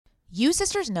You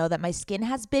sisters know that my skin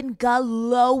has been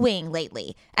glowing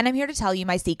lately, and I'm here to tell you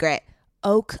my secret.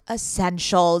 Oak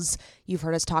Essentials. You've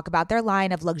heard us talk about their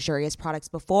line of luxurious products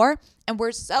before, and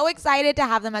we're so excited to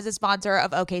have them as a sponsor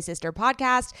of OK Sister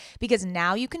Podcast because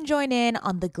now you can join in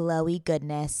on the glowy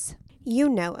goodness. You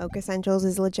know Oak Essentials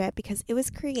is legit because it was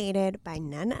created by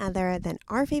none other than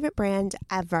our favorite brand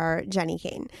ever, Jenny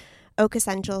Kane. Oak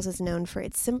Essentials is known for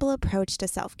its simple approach to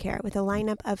self-care with a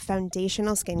lineup of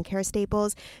foundational skincare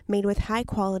staples made with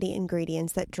high-quality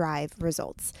ingredients that drive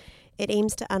results. It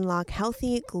aims to unlock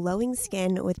healthy, glowing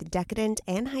skin with decadent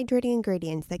and hydrating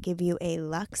ingredients that give you a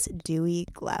luxe, dewy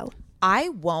glow. I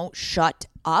won't shut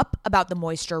up about the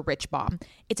Moisture Rich Balm.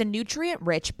 It's a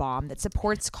nutrient-rich balm that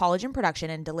supports collagen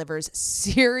production and delivers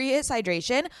serious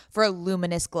hydration for a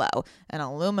luminous glow. And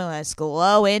a luminous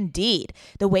glow indeed.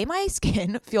 The way my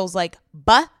skin feels like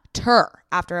butter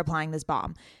after applying this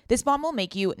balm. This balm will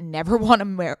make you never want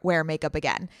to wear makeup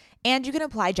again. And you can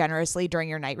apply generously during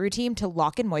your night routine to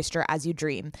lock in moisture as you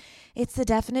dream. It's the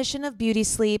definition of beauty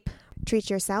sleep.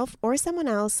 Treat yourself or someone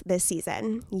else this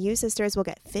season. You sisters will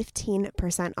get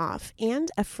 15% off and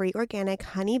a free organic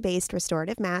honey-based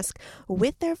restorative mask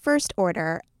with their first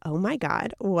order. Oh my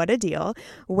God, what a deal.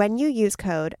 When you use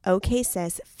code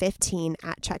OKSIS15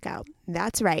 at checkout.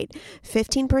 That's right,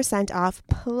 15% off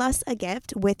plus a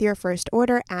gift with your first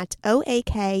order at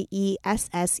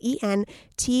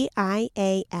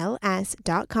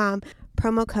OAKESSENTIALS.com.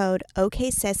 Promo code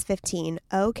OKSIS15,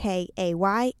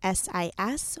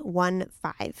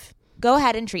 OKAYSIS15. Go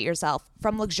ahead and treat yourself.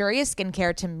 From luxurious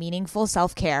skincare to meaningful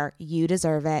self-care, you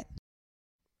deserve it.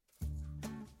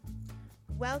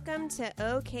 Welcome to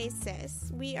OK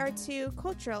Sis. We are two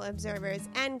cultural observers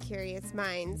and curious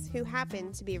minds who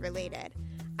happen to be related.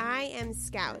 I am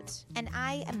Scout. And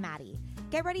I am Maddie.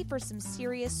 Get ready for some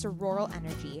serious sororal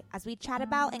energy as we chat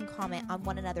about and comment on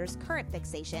one another's current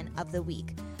fixation of the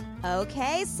week.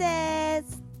 Okay,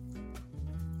 sis.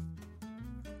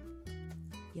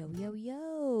 Yo, yo,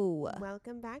 yo.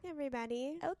 Welcome back,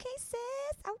 everybody. Okay, sis.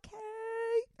 Okay.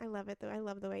 I love it, though. I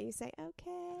love the way you say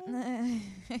okay.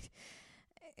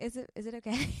 Is it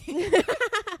okay?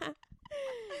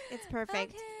 It's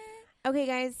perfect. Okay. Okay,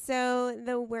 guys, so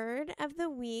the word of the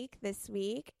week this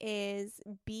week is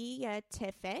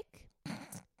beatific.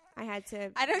 I had to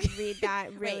read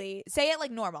that really. Wait, say it like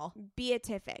normal.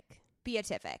 Beatific.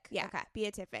 Beatific. Yeah, Okay.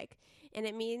 beatific. And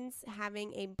it means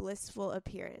having a blissful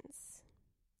appearance.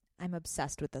 I'm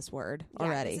obsessed with this word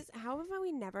already. How have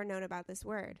we never known about this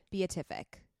word?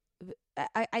 Beatific.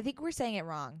 I think we're saying it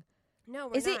wrong. No,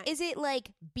 we're not. Is it like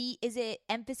is it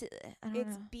emphasis? I don't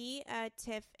It's know.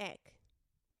 beatific.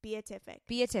 Beatific.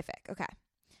 Beatific. Okay.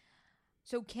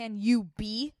 So can you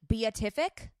be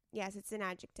beatific? Yes, it's an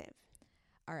adjective.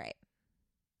 All right.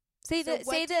 Say So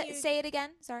say it again.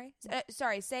 Sorry.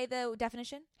 Say the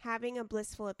definition. Having a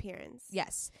blissful appearance.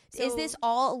 Yes. So, is this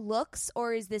all looks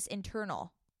or is this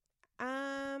internal?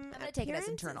 I'm gonna take it as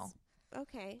internal.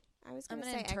 Okay. I was I'm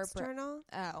gonna gonna say interpret. external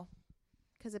Oh.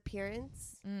 because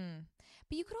appearance.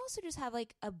 But you could also just have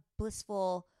like a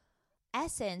blissful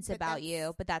essence But about that's-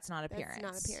 you, but that's not appearance.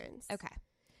 That's not appearance. Okay.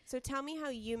 So tell me how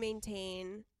you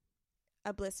maintain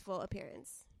a blissful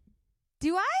appearance.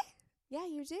 Do I? Yeah,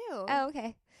 you do. Oh,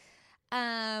 okay.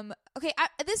 Okay.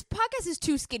 This podcast is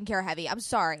too skincare heavy. I'm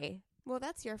sorry. Well,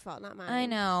 that's your fault, not mine. I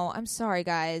know. I'm sorry,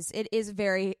 guys. It's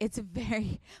very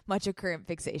much a current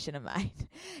fixation of mine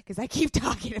because I keep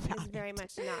talking about It's it. very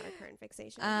much not a current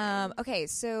fixation. of mine. Okay.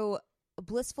 So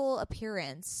blissful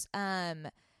appearance.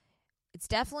 It's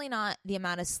definitely not the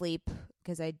amount of sleep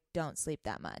because I don't sleep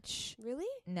that much. Really?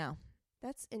 No.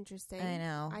 That's interesting. I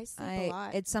know. I sleep a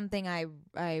lot. It's something I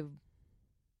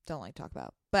don't like to talk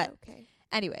about. But Okay.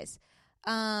 anyways,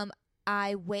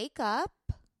 I wake up.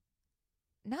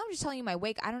 Now I'm just telling you my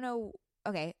wake. I don't know.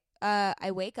 Okay.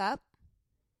 I wake up.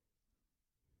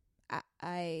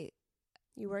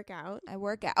 You work out. I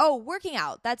work out. Oh, working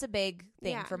out. That's a big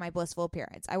thing Yeah. for my blissful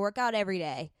appearance. I work out every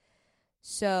day.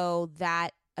 So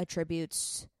that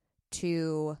attributes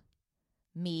to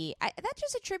me. That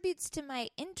just attributes to my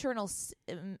internal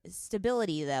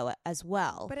stability, though, as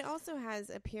well. But it also has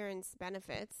appearance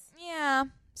benefits. Yeah,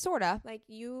 sort of. Like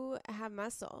you have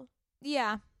muscle.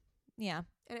 Yeah. Yeah.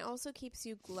 And it also keeps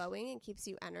you glowing and keeps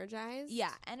you energized.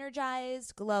 Yeah.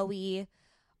 Energized, glowy,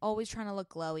 always trying to look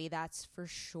glowy. That's for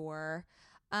sure.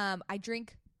 I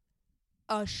drink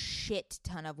a shit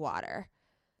ton of water.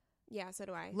 Yeah, so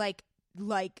do I. Like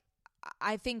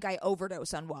I think I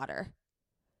overdose on water.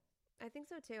 I think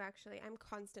so too, actually. I'm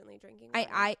constantly drinking water.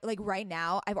 I like right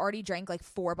now, I've already drank like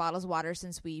 4 bottles of water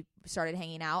since we started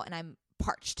hanging out, and I'm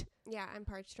parched. Yeah, I'm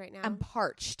parched right now. I'm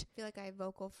parched. I feel like I have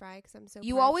vocal fry because I'm so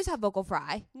You parched. always have vocal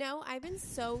fry. No, I've been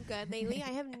so good lately. I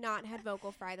have not had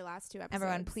vocal fry the last 2 episodes.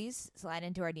 Everyone, please slide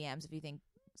into our DMs if you think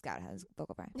Scout has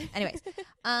vocal fry. Anyways,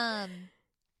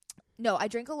 no, I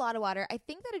drink a lot of water. I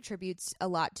think that attributes a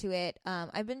lot to it.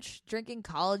 I've been drinking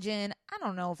collagen. I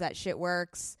don't know if that shit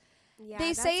works. Yeah, they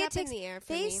that's say up it takes. in the air for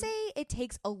They me. say it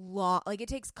takes a lot. Like it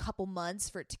takes a couple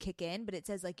months for it to kick in, but it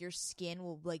says like your skin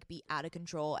will like be out of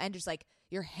control and just like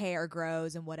your hair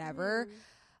grows and whatever.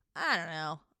 I don't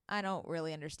know. I don't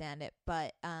really understand it,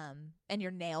 but and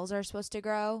your nails are supposed to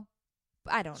grow.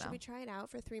 I don't know. Should we try it out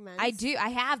for 3 months? I do. I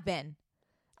have been.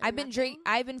 And nothing?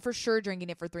 I've been for sure drinking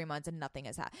it for 3 months and nothing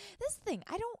has happened. This thing,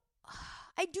 I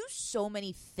do so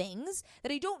many things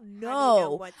that I don't know. How do you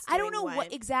know what's I don't doing know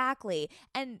what exactly.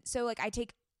 And so like I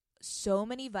take so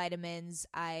many vitamins.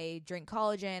 I drink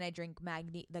collagen. I drink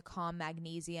the Calm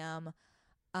magnesium.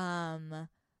 What do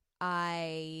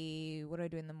I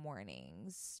do in the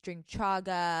mornings? Drink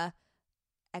chaga,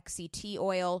 XCT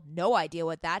oil. No idea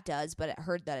what that does, but I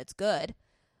heard that it's good.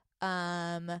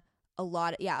 A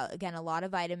lot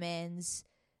of vitamins.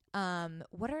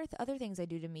 What are the other things I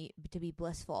do to be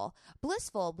blissful?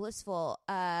 Blissful.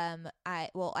 I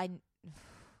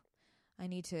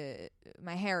need to.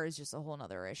 My hair is just a whole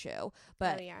nother issue.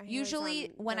 But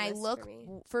usually when I look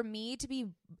for me to be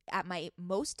at my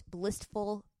most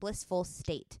blissful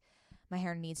state, my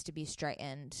hair needs to be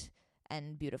straightened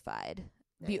and beautified.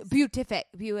 Nice. Beatific.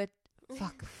 Beatific.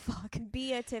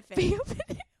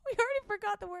 We already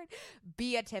forgot the word.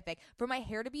 Beatific. For my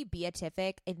hair to be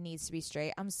beatific, it needs to be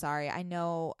straight. I'm sorry. I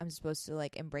know I'm supposed to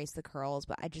like embrace the curls,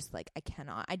 but I just like I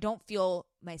cannot. I don't feel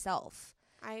myself.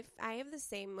 I have the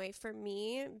same way. For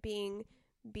me, being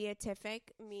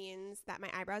beatific means that my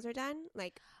eyebrows are done.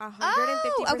 Like 150%.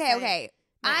 Oh, okay.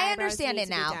 I understand it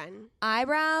need to be now. done.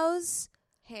 Eyebrows,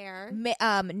 Hair,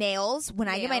 nails. When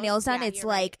I get my nails done, it's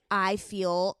like I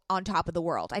feel on top of the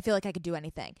world. I feel like I could do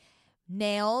anything.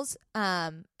 Nails,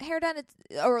 hair done,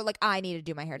 or like I need to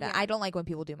do my hair done. Yeah. I don't like when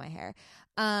people do my hair.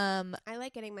 I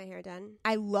like getting my hair done.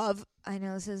 I love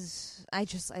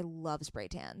spray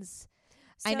tans.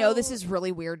 I know this is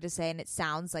really weird to say and it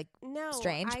sounds like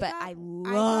strange, but I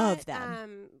love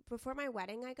them. Before my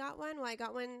wedding, I got one. Well, I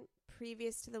got one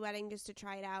previous to the wedding just to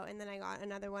try it out. And then I got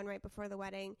another one right before the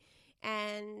wedding.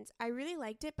 And I really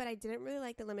liked it, but I didn't really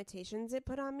like the limitations it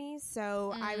put on me.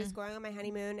 So I was going on my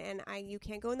honeymoon and you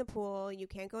can't go in the pool. You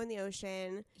can't go in the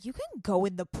ocean. You can go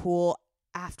in the pool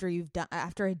after a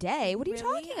day. What are you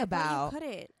talking about? You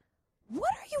couldn't.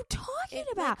 What are you talking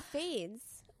about? Like, fades.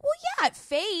 Well, yeah, it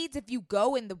fades if you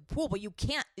go in the pool, but you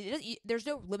can't. There's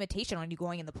no limitation on you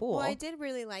going in the pool. Well, I did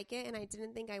really like it, and I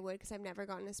didn't think I would because I've never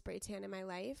gotten a spray tan in my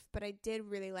life. But I did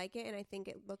really like it, and I think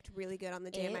it looked really good on the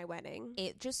day of my wedding.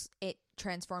 It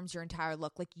transforms your entire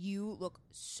look. Like you look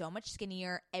so much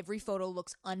skinnier. Every photo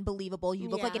looks unbelievable. You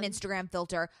look like an Instagram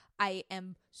filter. I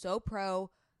am so pro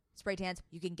spray tans.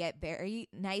 You can get very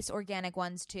nice organic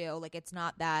ones too. Like it's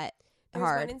not that. There's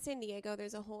hard. one in San Diego.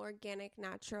 There's a whole organic,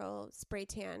 natural spray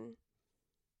tan.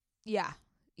 Yeah.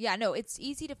 No, it's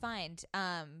easy to find.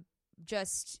 I'm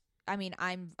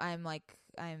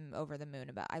over the moon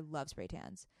about. I love spray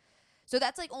tans. So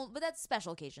that's like, but that's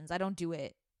special occasions. I don't do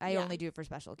it. I only do it for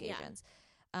special occasions.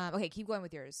 Yeah. Okay, keep going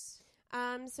with yours.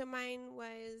 So mine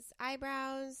was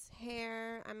eyebrows,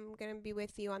 hair. I'm gonna be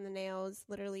with you on the nails.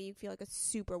 Literally, you feel like a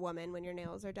superwoman when your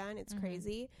nails are done. It's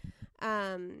crazy.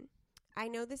 I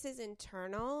know this is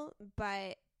internal,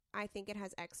 but I think it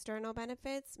has external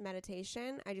benefits.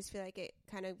 Meditation. I just feel like it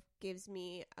kind of gives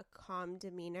me a calm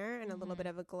demeanor and a little bit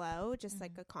of a glow, just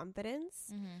like a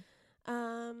confidence.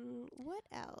 What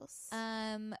else?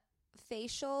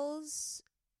 Facials.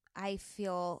 I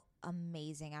feel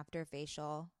amazing after a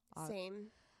facial. Same.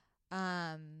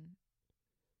 I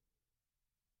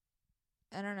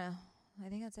don't know. I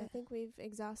think that's it. I think we've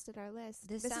exhausted our list.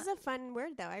 This is a fun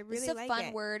word, though. I really like it. It's a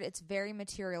fun word. It's very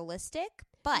materialistic,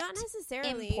 but not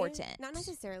necessarily important. Not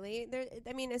necessarily.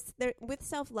 With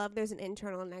self-love, there's an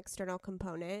internal and external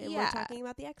component, and we're talking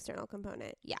about the external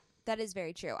component. Yeah, that is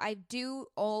very true. I do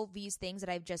all these things that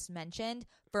I've just mentioned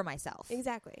for myself.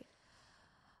 Exactly.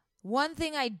 One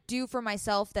thing I do for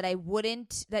myself that I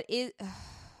wouldn't, I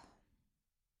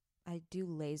do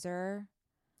laser.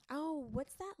 Oh,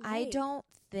 what's that like? I don't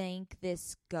think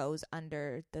this goes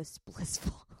under this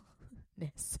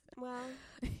blissfulness. Well,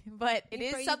 but it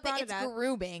is something. It's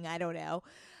grooming. I don't know.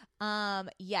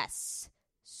 Yes.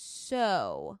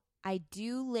 So I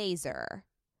do laser.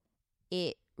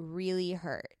 It really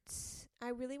hurts. I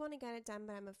really want to get it done,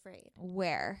 but I'm afraid.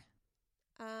 Where?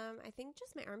 I think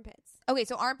just my armpits. Okay,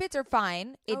 so armpits are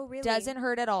fine. It really? doesn't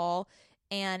hurt at all.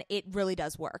 And it really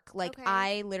does work. Like, Okay.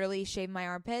 I literally shaved my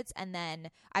armpits, and then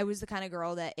I was the kind of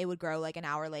girl that it would grow like an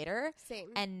hour later.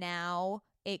 Same. And now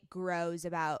it grows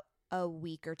about a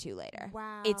week or two later.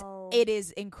 Wow. It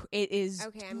is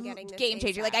Okay, I'm getting this game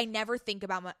changer. ASAP. Like, I never think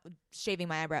about shaving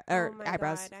my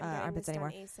eyebrows God, I'm armpits getting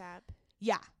anymore. this done ASAP.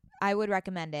 Yeah, I would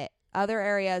recommend it. Other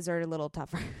areas are a little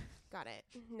tougher. Got it.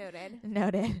 Noted.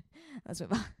 Noted. Let's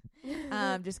move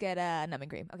on. Just get a numbing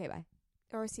cream. Okay, bye.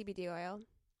 Or CBD oil.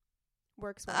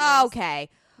 Works. Okay.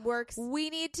 Works. We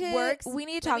need to Works. We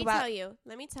need to talk about.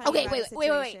 Let me tell Okay, you. about a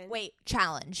situation. wait.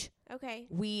 Challenge. Okay.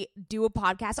 We do a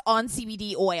podcast on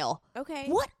CBD oil. Okay.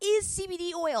 What is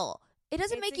CBD oil? It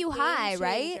doesn't It's make a you game high,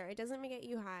 right? changer. It doesn't make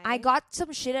you high. I got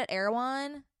some shit at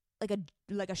Erewhon,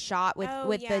 like a shot with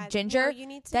the ginger. No, you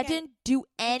need to that didn't do You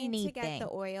anything. need to get the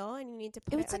oil and you need to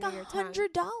put It was like under your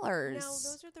tongue. $100. No,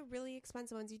 those are the really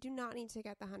expensive ones. You do not need to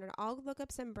get the 100. I'll look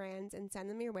up some brands and send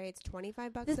them your way. It's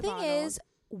 $25 The a thing bottle. is,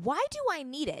 why do I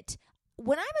need it?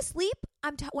 When I'm asleep,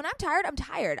 when I'm tired, I'm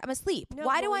tired. I'm asleep. No,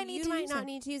 Why do well, I need you to might use not it?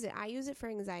 need to use it. I use it for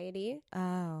anxiety.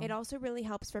 Oh. It also really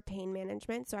helps for pain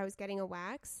management. So I was getting a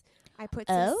wax. I put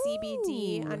some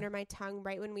CBD under my tongue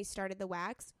right when we started the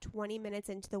wax. 20 minutes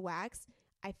into the wax,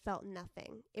 I felt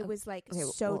nothing. It was like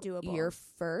doable. Your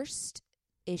first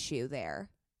issue there.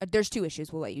 There's two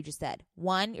issues with what you just said.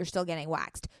 One, you're still getting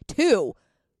waxed. Two,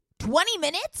 20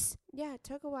 minutes? Yeah, it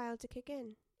took a while to kick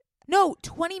in. No,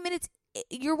 20 minutes.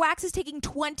 Your wax is taking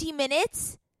 20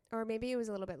 minutes? Or maybe it was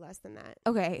a little bit less than that.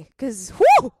 Okay, because,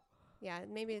 whoo! Yeah,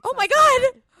 maybe it's Oh my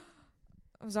less God!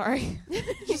 I'm sorry.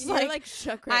 Just You're like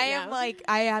shook right now.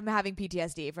 I am having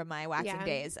PTSD from my waxing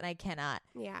days, and I cannot.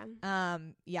 Yeah.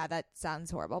 Yeah, that sounds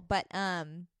horrible. But,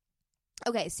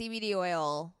 okay, CBD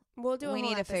oil. We'll do a we whole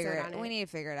need to episode figure on it. We need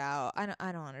to figure it out. I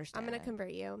don't understand. I'm going to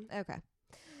convert you. Okay.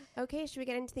 Okay, should we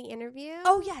get into the interview?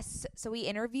 Oh, yes. So we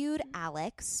interviewed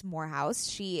Alex Morehouse.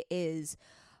 She is,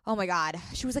 oh my God,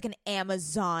 she was like an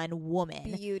Amazon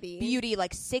woman. Beauty,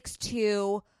 like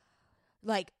 6'2".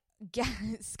 Like,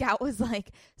 Scout was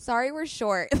like, sorry, we're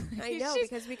short. I know,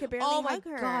 because we could barely oh hug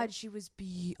my her. God, she was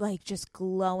like just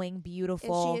glowing,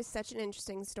 beautiful. And she is such an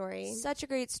interesting story. Such a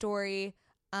great story.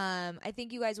 I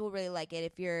think you guys will really like it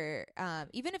if you're,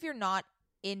 even if you're not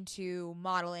into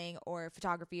modeling or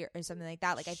photography or something like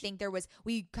that. Like, I think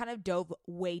we kind of dove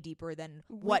way deeper than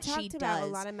what she does. We talked about a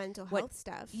lot of mental health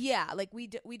stuff. Yeah, like we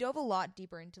dove a lot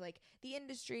deeper into like the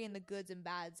industry and the goods and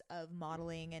bads of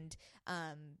modeling, and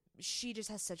she just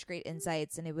has such great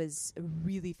insights, and it was a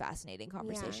really fascinating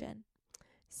conversation. Yeah.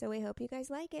 So we hope you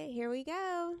guys like it. Here we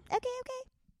go. Okay.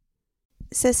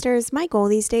 Sisters, my goal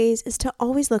these days is to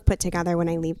always look put together when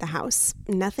I leave the house.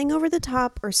 Nothing over the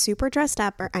top or super dressed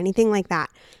up or anything like that.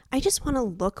 I just want to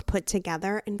look put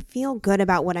together and feel good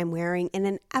about what I'm wearing in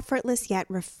an effortless yet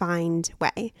refined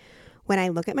way. When I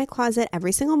look at my closet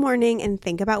every single morning and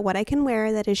think about what I can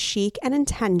wear that is chic and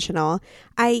intentional,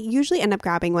 I usually end up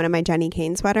grabbing one of my Jenni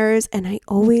Kayne sweaters, and I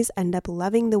always end up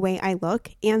loving the way I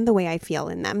look and the way I feel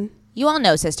in them. You all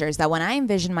know, sisters, that when I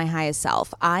envision my highest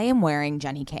self, I am wearing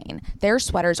Jenni Kayne. Their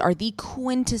sweaters are the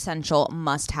quintessential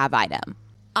must-have item.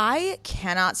 I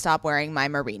cannot stop wearing my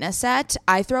Marina set.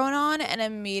 I throw it on and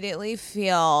immediately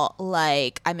feel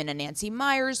like I'm in a Nancy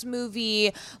Meyers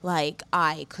movie, like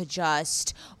I could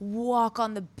just walk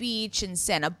on the beach in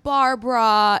Santa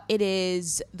Barbara. It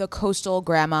is the coastal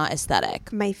grandma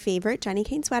aesthetic. My favorite Jenni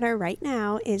Kayne sweater right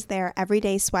now is their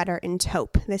everyday sweater in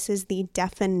taupe. This is the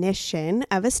definition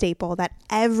of a staple that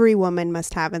every woman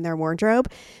must have in their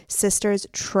wardrobe. Sisters,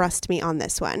 trust me on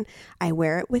this one. I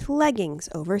wear it with leggings,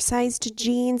 oversized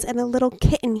jeans, and a little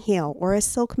kitten heel or a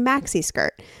silk maxi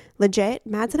skirt. Legit,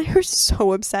 Mads and I are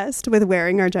so obsessed with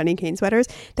wearing our Jenni Kayne sweaters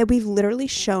that we've literally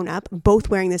shown up both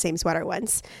wearing the same sweater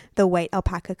once. The white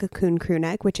alpaca cocoon crew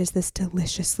neck, which is this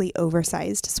deliciously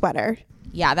oversized sweater.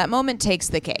 Yeah, that moment takes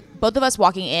the cake. Both of us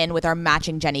walking in with our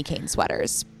matching Jenni Kayne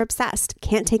sweaters. We're obsessed.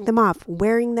 Can't take them off.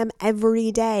 Wearing them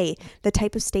every day. The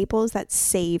type of staples that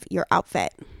save your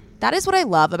outfit. That is what I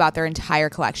love about their entire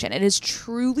collection. It is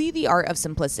truly the art of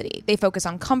simplicity. They focus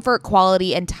on comfort,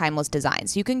 quality, and timeless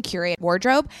designs. You can curate a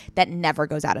wardrobe that never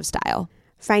goes out of style.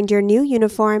 Find your new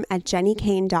uniform at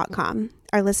JenniKayne.com.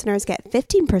 Our listeners get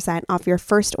 15% off your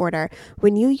first order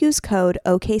when you use code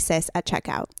OKSIS at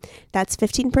checkout. That's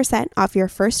 15% off your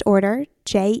first order,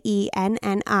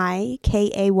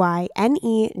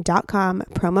 JenniKayne.com,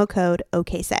 promo code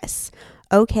OKSIS.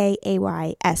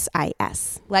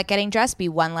 OKAYSIS. Let getting dressed be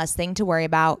one less thing to worry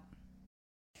about.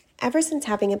 Ever since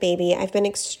having a baby, I've been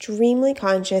extremely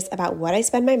conscious about what I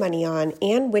spend my money on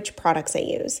and which products I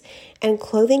use. And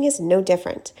clothing is no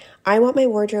different. I want my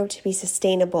wardrobe to be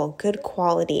sustainable, good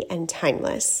quality, and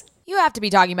timeless. You have to be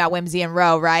talking about Whimsy and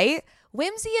Row, right?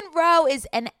 Whimsy and Row is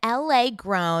an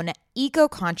LA-grown,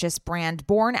 eco-conscious brand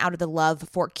born out of the love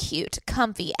for cute,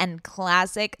 comfy, and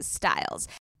classic styles.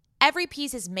 Every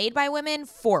piece is made by women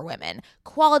for women.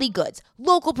 Quality goods,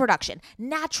 local production,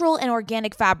 natural and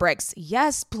organic fabrics.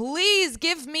 Yes, please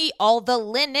give me all the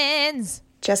linens.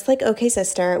 Just like OK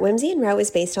Sister, Whimsy and Row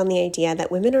is based on the idea that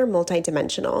women are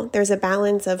multidimensional. There's a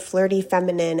balance of flirty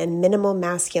feminine and minimal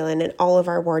masculine in all of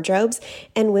our wardrobes,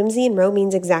 and Whimsy and Row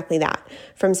means exactly that.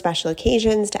 From special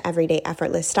occasions to everyday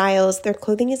effortless styles, their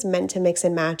clothing is meant to mix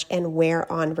and match and wear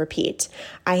on repeat.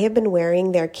 I have been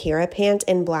wearing their Kira pant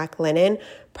in black linen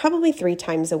probably 3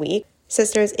 times a week.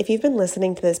 Sisters, if you've been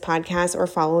listening to this podcast or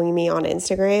following me on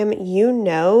Instagram, you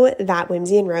know that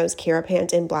Whimsy and Row's Kira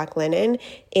pant in black linen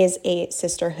is a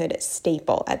sisterhood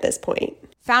staple at this point.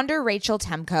 Founder Rachel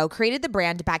Temko created the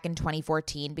brand back in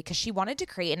 2014 because she wanted to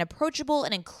create an approachable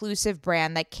and inclusive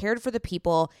brand that cared for the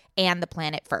people and the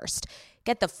planet first.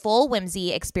 Get the full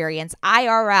Whimsy experience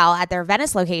IRL at their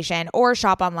Venice location or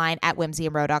shop online at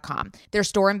whimsyandrow.com. Their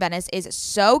store in Venice is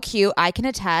so cute, I can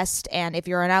attest, and if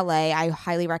you're in LA, I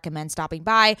highly recommend stopping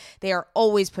by. They are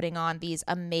always putting on these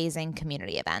amazing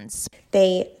community events.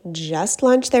 They just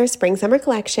launched their spring-summer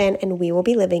collection, and we will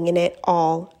be living in it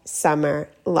all summer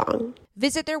long.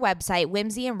 Visit their website,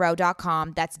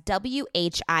 whimsyandrow.com. That's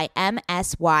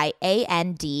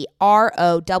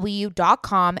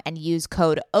WHIMSYANDROW.com and use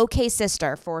code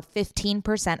OKSister for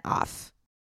 15% off.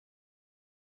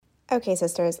 Okay,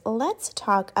 sisters, let's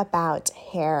talk about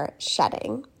hair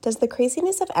shedding. Does the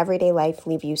craziness of everyday life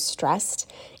leave you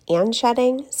stressed and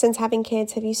shedding? Since having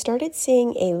kids, have you started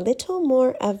seeing a little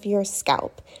more of your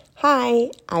scalp?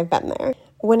 Hi, I've been there.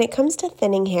 When it comes to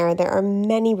thinning hair, there are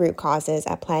many root causes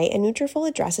at play, and Nutrafol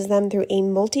addresses them through a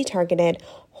multi-targeted,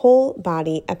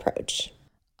 whole-body approach.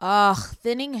 Ugh,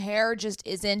 thinning hair just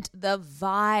isn't the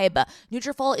vibe.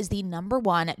 Nutrafol is the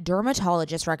 #1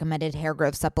 dermatologist-recommended hair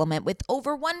growth supplement with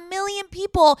over 1 million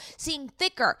people seeing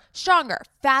thicker, stronger,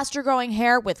 faster-growing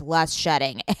hair with less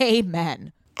shedding.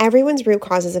 Amen. Everyone's root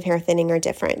causes of hair thinning are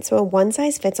different, so a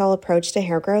one-size-fits-all approach to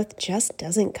hair growth just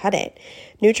doesn't cut it.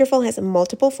 Nutrafol has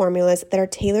multiple formulas that are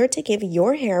tailored to give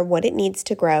your hair what it needs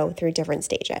to grow through different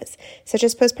stages, such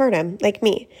as postpartum, like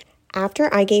me.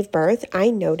 After I gave birth,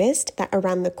 I noticed that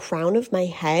around the crown of my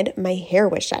head, my hair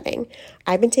was shedding.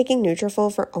 I've been taking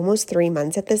Nutrafol for almost 3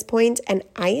 months at this point, and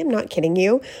I am not kidding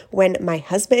you when my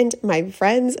husband, my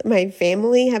friends, my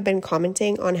family have been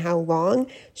commenting on how long,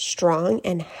 strong,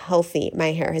 and healthy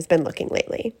my hair has been looking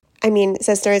lately. I mean,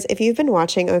 sisters, if you've been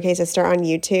watching OK Sister on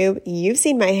YouTube, you've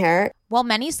seen my hair. While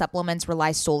many supplements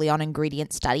rely solely on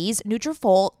ingredient studies,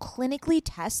 Nutrafol clinically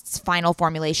tests final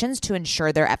formulations to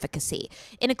ensure their efficacy.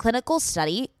 In a clinical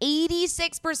study,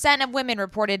 86% of women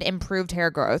reported improved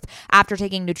hair growth after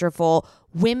taking Nutrafol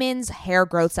women's hair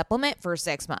growth supplement for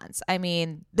 6 months. I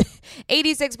mean,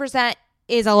 86%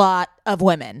 is a lot of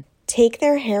women. Take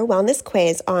their hair wellness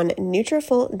quiz on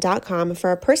Nutrafol.com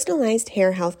for a personalized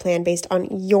hair health plan based on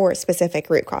your specific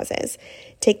root causes.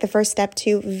 Take the first step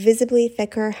to visibly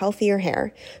thicker, healthier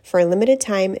hair. For a limited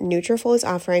time, Nutrafol is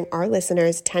offering our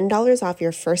listeners $10 off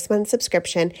your first month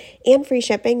subscription and free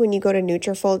shipping when you go to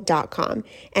Nutrafol.com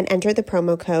and enter the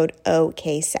promo code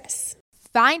OKSIS.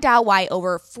 Find out why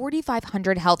over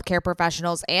 4,500 healthcare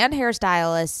professionals and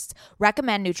hairstylists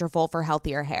recommend Nutrafol for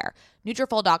healthier hair.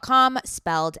 Nutrafol.com,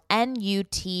 spelled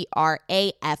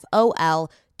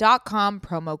Nutrafol.com,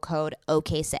 promo code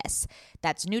OKSIS.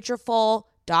 That's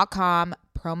Nutrafol.com,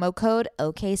 promo code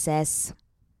OKSIS.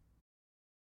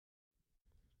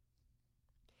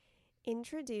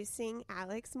 Introducing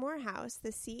Alex Morehouse,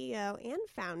 the CEO and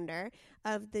founder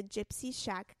of the Gypsy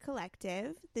Shack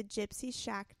Collective, the Gypsy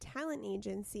Shack Talent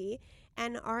Agency,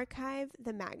 and Archive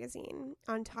the Magazine.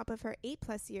 On top of her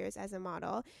 8+ years as a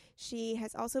model, she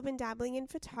has also been dabbling in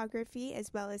photography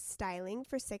as well as styling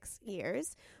for 6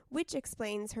 years, which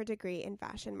explains her degree in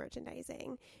fashion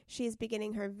merchandising. She is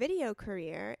beginning her video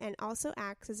career and also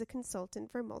acts as a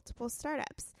consultant for multiple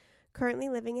startups. Currently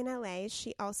living in LA,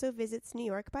 she also visits New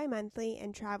York bi-monthly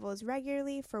and travels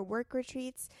regularly for work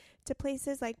retreats to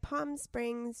places like Palm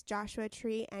Springs, Joshua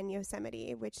Tree, and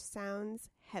Yosemite, which sounds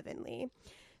heavenly.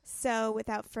 So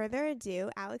without further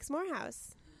ado, Alex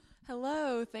Morehouse.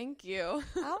 Hello, thank you.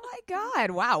 Oh my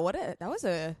God. Wow. That was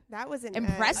an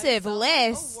impressive I sound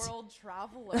list. like a world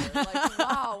traveler. Like,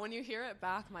 wow, when you hear it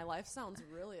back, my life sounds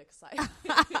really exciting.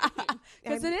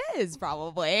 Because it is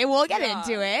probably. We'll get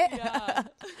into it. Yeah.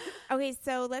 Okay,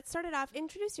 so let's start it off.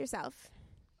 Introduce yourself.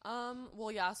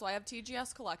 Well, yeah, so I have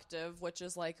TGS Collective, which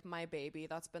is like my baby.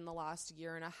 That's been the last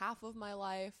year and a half of my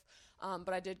life.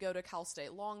 But I did go to Cal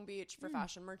State Long Beach for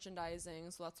fashion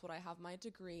merchandising, so that's what I have my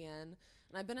degree in.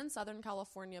 And I've been in Southern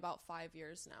California about 5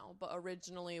 years now, but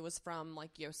originally was from like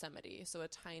Yosemite, so a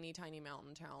tiny, tiny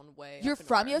mountain town way You're up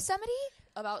from north. Yosemite?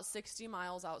 About 60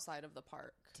 miles outside of the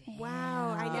park.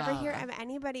 Wow, I never hear of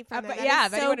anybody from there. But That yeah,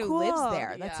 is of so anyone who cool. lives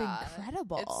there. That's Yeah.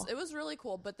 incredible. It was really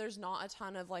cool, but there's not a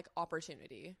ton of like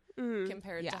opportunity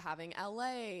compared to having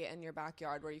LA in your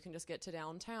backyard where you can just get to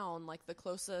downtown. Like the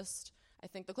closest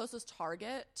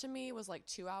Target to me was like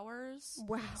 2 hours.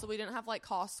 Wow. So we didn't have like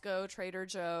Costco, Trader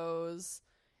Joe's,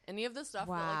 any of the stuff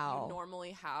that like Wow. you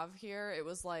normally have here. It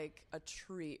was like a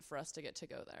treat for us to get to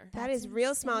go there. That is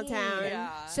real small town.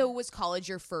 Yeah. So was college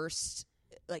your first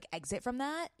like exit from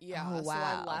that? Yeah, Oh, so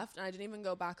wow. I left, and I didn't even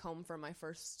go back home for my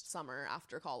first summer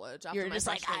after college. After You're my just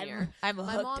like, freshman year. I'm My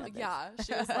hooked mom, on this. yeah,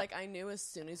 she was like, I knew as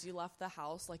soon as you left the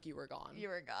house, like you were gone. You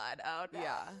were gone. Oh no.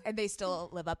 Yeah. And they still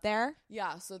live up there?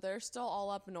 Yeah, so they're still all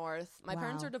up north. My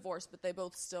parents Wow. are divorced, but they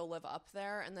both still live up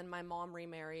there. And then my mom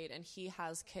remarried, and he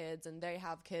has kids, and they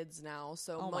have kids now.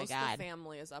 So Oh my most of God. the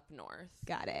family is up north.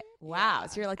 Got it. Wow. Yeah.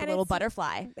 So you're like And a little it's-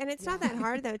 butterfly. And it's not that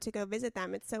hard, though, to go visit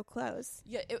them. It's so close.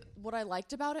 Yeah, what I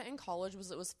liked about it in college was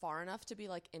it was far enough to be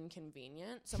like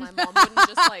inconvenient. So my mom wouldn't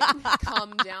just like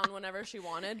come down whenever she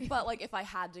wanted. But like if I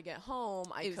had to get home,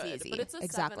 I It was could. easy. But it's a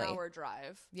Exactly. 7-hour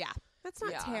drive. Yeah. That's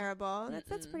not Yeah. terrible.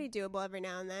 That's pretty doable every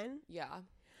now and then. Yeah,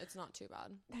 it's not too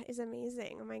bad. That is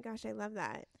amazing. Oh my gosh, I love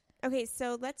that. Okay,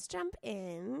 so let's jump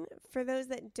in. For those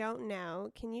that don't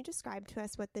know, can you describe to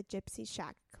us what the Gypsy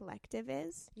Shack Collective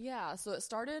is? Yeah, so it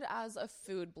started as a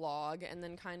food blog and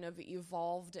then kind of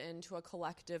evolved into a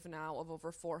collective now of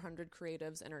over 400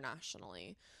 creatives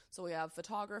internationally. So we have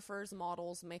photographers,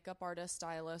 models, makeup artists,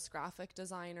 stylists, graphic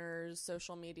designers,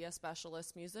 social media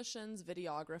specialists, musicians,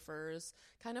 videographers,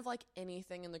 kind of like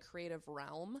anything in the creative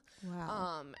realm.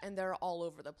 Wow. And they're all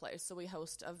over the place. So we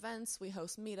host events, we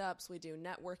host meetups, we do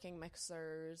networking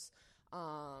mixers.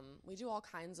 We do all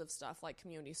kinds of stuff like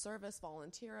community service,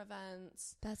 volunteer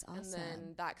events. That's awesome. And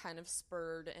then that kind of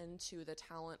spurred into the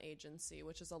Talent Agency,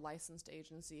 which is a licensed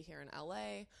agency here in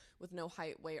LA with no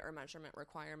height, weight, or measurement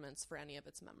requirements for any of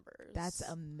its members. That's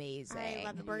amazing. I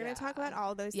love it. We're going to talk Yeah. about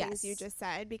all those things Yes. you just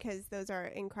said because those are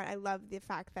incredible. I love the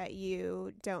fact that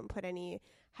you don't put any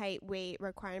height, weight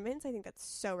requirements. I think that's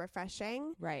so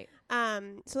refreshing. Right.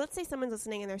 So let's say someone's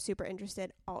listening and they're super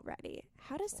interested already.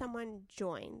 How does someone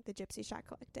join the Gypsy Shack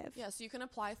Collective? Yeah, so you can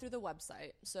apply through the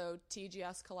website. So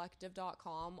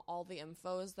tgscollective.com, all the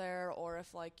info is there. Or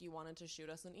if like you wanted to shoot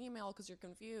us an email because you're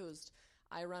confused,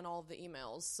 I run all of the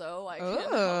emails, so I can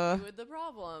help you with the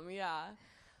problem. Yeah.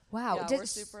 Wow. Yeah, we're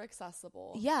super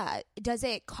accessible. Yeah. Does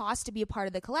it cost to be a part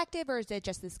of the collective, or is it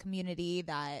just this community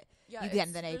that Yeah, you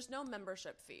get? Then there's no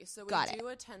membership fee. So we Got do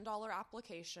a $10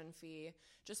 application fee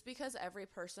just because every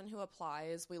person who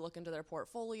applies, we look into their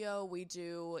portfolio. We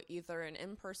do either an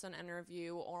in-person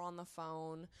interview or on the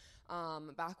phone.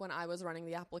 Back when I was running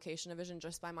the application division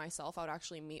just by myself, I would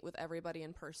actually meet with everybody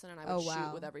in person and I would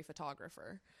shoot with every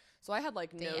photographer. So I had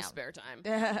like no spare time.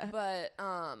 But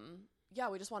yeah,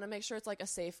 we just want to make sure it's like a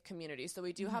safe community. So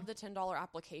we do have the $10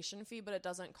 application fee, but it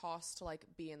doesn't cost to like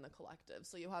be in the collective.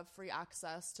 So you have free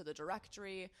access to the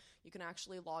directory. You can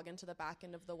actually log into the back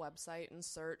end of the website and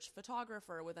search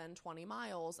photographer within 20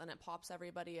 miles and it pops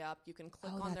everybody up. You can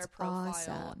click on their that's profile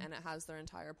awesome. and it has their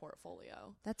entire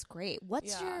portfolio. That's great.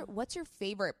 What's Yeah. your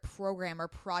favorite program or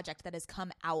project that has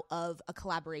come out of a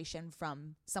collaboration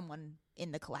from someone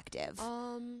in the collective?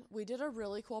 We did a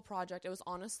really cool project. It was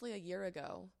honestly a year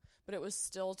ago, but it was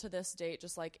still to this date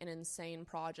just like an insane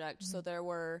project. So there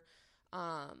was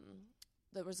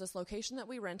this location that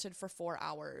we rented for 4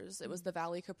 hours. It was the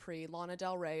Valley Capri. Lana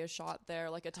Del Rey is shot there.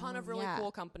 Like a ton of really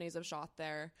cool companies have shot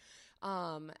there.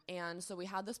 And so we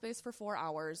had the space for 4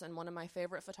 hours, and one of my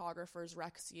favorite photographers,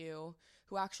 Rex Yu,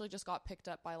 who actually just got picked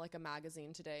up by like a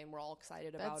magazine today, and we're all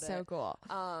excited about it. That's so cool.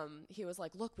 He was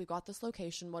like, look, we got this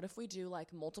location. What if we do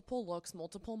like multiple looks,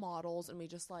 multiple models, and we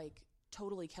just like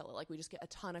totally kill it. Like, we just get a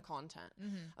ton of content.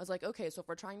 I was like, okay, so if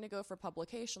we're trying to go for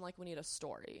publication, like, we need a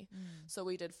story. So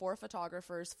we did 4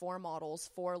 photographers, 4 models,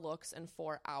 4 looks, and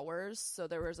 4 hours. So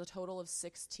there was a total of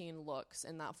 16 looks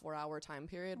in that 4-hour time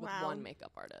period with 1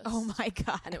 makeup artist. Oh my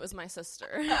God. And it was my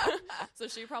sister. So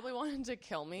she probably wanted to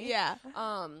kill me. Yeah.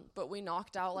 But we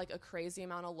knocked out like a crazy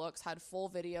amount of looks, had full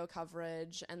video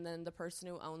coverage. And then the person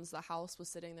who owns the house was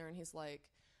sitting there and he's like,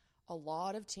 a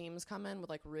lot of teams come in with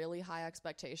like really high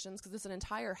expectations because it's an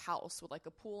entire house with like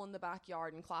a pool in the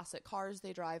backyard and classic cars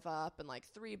they drive up and like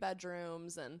 3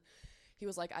 bedrooms. And he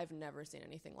was like, I've never seen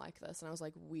anything like this. And I was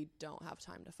like, we don't have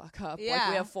time to fuck up. Yeah. Like,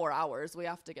 we have 4 hours. We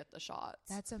have to get the shots.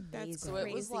 That's amazing. So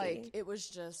it was like, it was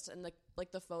just, and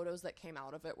the photos that came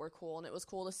out of it were cool. And it was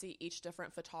cool to see each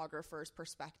different photographer's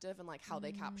perspective and like how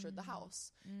they captured the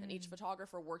house. And each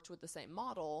photographer worked with the same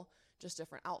model, just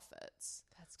different outfits.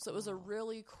 That's cool. So it was a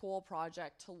really cool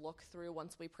project to look through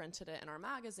once we printed it in our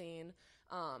magazine.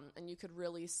 And you could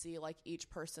really see like each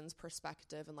person's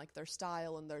perspective and like their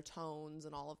style and their tones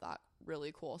and all of that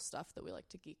really cool stuff that we like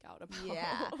to geek out about.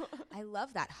 Yeah. I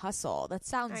love that hustle. That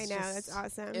sounds I know, that's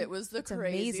awesome. It was the That's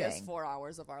craziest amazing. 4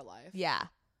 hours of our life. Yeah.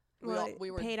 We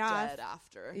were paid dead off.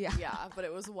 after. Yeah. Yeah, but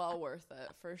it was well worth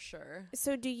it for sure.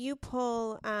 So do you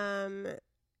pull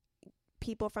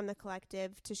people from the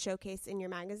collective to showcase in your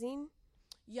magazine?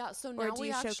 Yeah, so Or now do we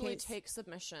you actually showcase- take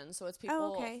submissions. So it's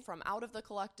people okay. from out of the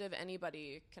collective.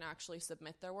 Anybody can actually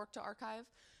submit their work to archive.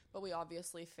 But we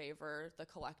obviously favor the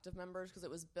collective members because it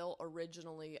was built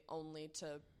originally only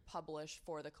to publish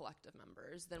for the collective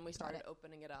members. Then we started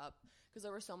opening it up because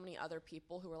there were so many other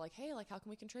people who were like, hey, like, how can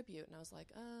we contribute? And I was like,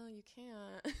 you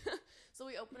can't. So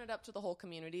we open it up to the whole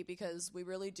community because we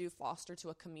really do foster to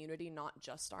a community, not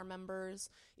just our members.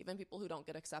 Even people who don't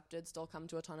get accepted still come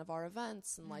to a ton of our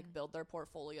events and like build their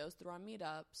portfolios through our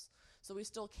meetups. So we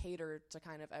still cater to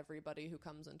kind of everybody who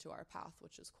comes into our path,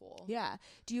 which is cool. Yeah.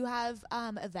 Do you have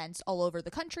events all over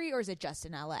the country or is it just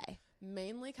in LA?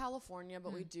 Mainly California,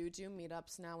 but we do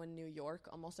meetups now in New York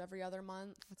almost every other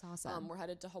month. That's awesome. We're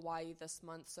headed to Hawaii this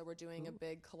month, so we're doing a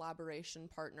big collaboration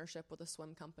partnership with a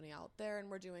swim company out there, and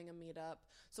we're doing a meetup.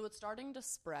 So it's starting to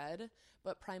spread,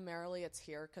 but primarily it's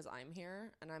here because I'm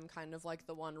here, and I'm kind of like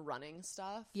the one running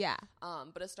stuff. Yeah.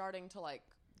 But it's starting to like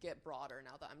get broader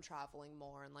now that I'm traveling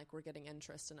more and like we're getting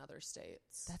interest in other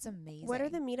states. That's amazing. What are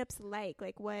the meetups like?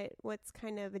 Like what's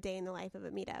kind of a day in the life of a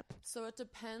meetup? So it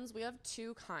depends. We have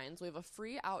 2 kinds. We have a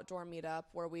free outdoor meetup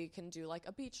where we can do like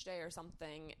a beach day or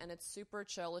something, and it's super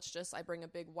chill. It's just I bring a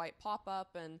big white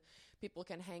pop-up and people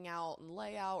can hang out and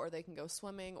lay out, or they can go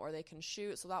swimming, or they can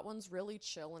shoot. So that one's really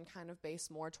chill and kind of based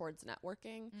more towards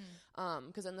networking.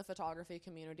 Because in the photography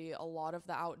community, a lot of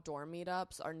the outdoor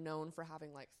meetups are known for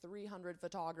having like 300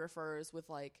 photographers with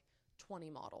like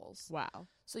 20 models. Wow.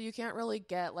 So you can't really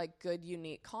get like good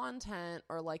unique content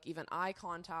or like even eye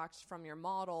contact from your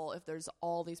model if there's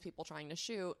all these people trying to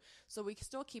shoot. So we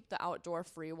still keep the outdoor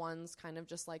free ones kind of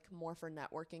just like more for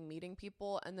networking, meeting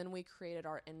people. And then we created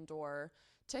our indoor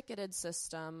ticketed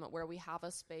system where we have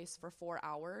a space for 4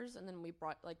 hours, and then we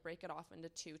break it off into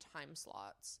 2 time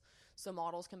slots. So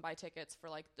models can buy tickets for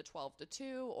like the 12 to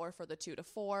 2 or for the 2 to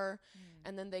 4.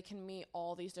 And then they can meet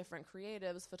all these different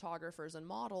creatives, photographers and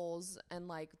models. And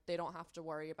like, they don't have to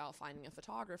worry about finding a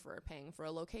photographer, paying for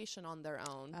a location on their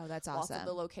own. Oh, that's Lots awesome. of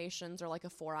the locations are like a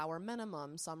 4-hour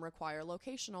minimum. Some require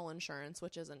locational insurance,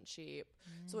 which isn't cheap.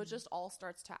 So it just all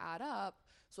starts to add up.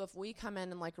 So if we come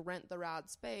in and like rent the rad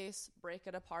space, break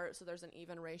it apart so there's an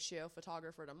even ratio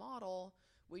photographer to model,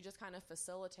 we just kind of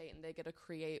facilitate and they get to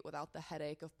create without the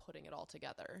headache of putting it all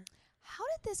together. How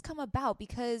did this come about?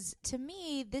 Because to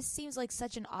me, this seems like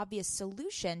such an obvious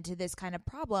solution to this kind of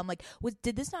problem. Like,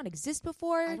 did this not exist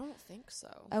before? I don't think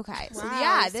so. Okay. So Wow.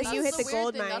 yeah, So this you hit That's the weird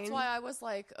gold thing. mine. That's why I was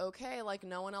like, okay, like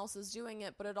no one else is doing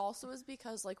it. But it also is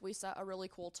because like we set a really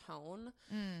cool tone.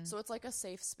 So it's like a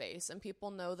safe space. And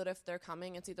people know that if they're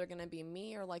coming, it's either going to be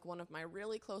me or like one of my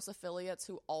really close affiliates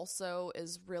who also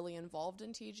is really involved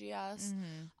in TGS.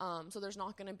 So there's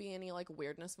not going to be any like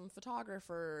weirdness from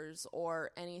photographers or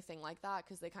anything like that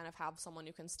because they kind of have someone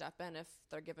who can step in if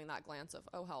they're giving that glance of,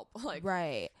 oh, help. Like,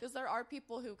 right. because there are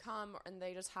people who come and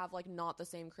they just have like not the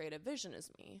same creative vision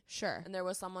as me. Sure. And there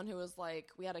was someone who was like,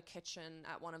 we had a kitchen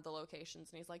at one of the locations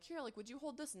and he's like, here, like, would you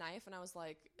hold this knife? And I was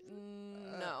like,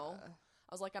 no.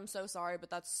 I was like, I'm so sorry, but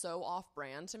that's so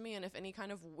off-brand to me. And if any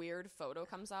kind of weird photo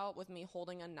comes out with me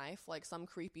holding a knife, like some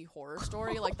creepy horror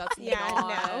story, like that's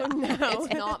No.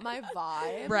 it's not my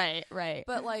vibe. Right.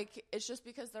 But like, it's just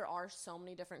because there are so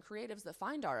many different creatives that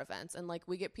find our events, and like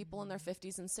we get people in their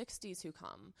 50s and 60s who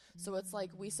come. So it's like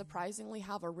we surprisingly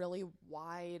have a really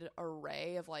wide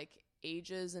array of like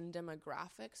ages and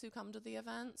demographics who come to the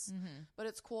events, but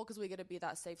it's cool because we get to be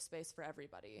that safe space for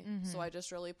everybody. So I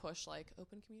just really push like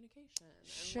open communication.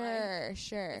 And,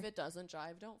 Sure. If it doesn't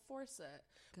jive, don't force it.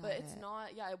 But it's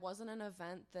not, it wasn't an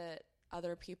event that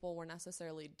other people were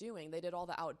necessarily doing. They did all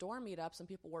the outdoor meetups and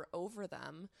people were over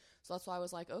them. So that's why I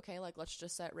was like, okay, like let's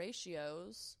just set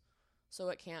ratios so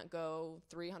it can't go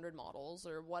 300 models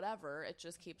or whatever. It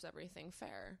just keeps everything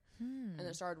fair. And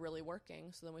it started really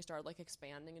working. So then we started like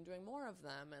expanding and doing more of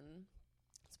them, and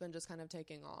it's been just kind of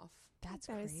taking off.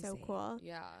 That is so cool.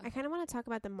 Yeah. I kind of want to talk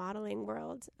about the modeling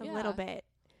world a little bit.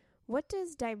 What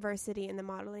does diversity in the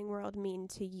modeling world mean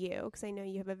to you? Because I know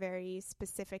you have a very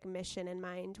specific mission in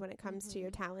mind when it comes to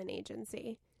your talent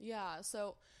agency. Yeah,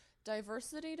 so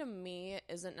diversity to me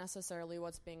isn't necessarily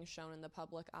what's being shown in the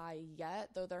public eye yet,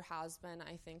 though there has been,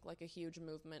 I think, like a huge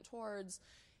movement towards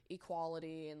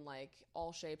equality and like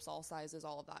all shapes, all sizes,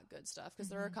 all of that good stuff. Because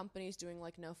there are companies doing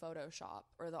like no Photoshop,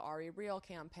 or the Ari Real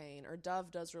campaign, or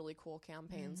Dove does really cool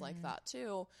campaigns like that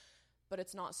too. But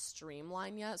it's not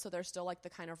streamlined yet, so they're still like the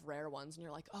kind of rare ones, and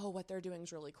you're like, oh, what they're doing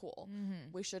is really cool.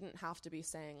 We shouldn't have to be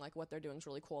saying like what they're doing is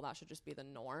really cool. That should just be the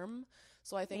norm.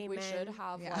 So I think we should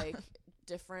have like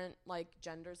different like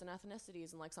genders and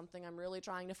ethnicities, and like something I'm really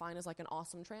trying to find is like an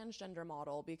awesome transgender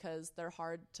model, because they're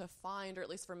hard to find, or at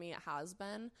least for me it has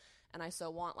been. And I so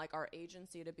want like our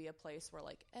agency to be a place where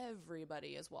like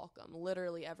everybody is welcome,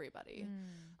 literally everybody.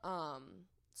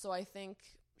 So I think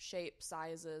shape,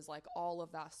 sizes, like all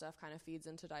of that stuff kind of feeds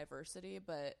into diversity,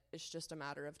 but it's just a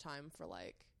matter of time for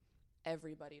like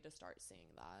everybody to start seeing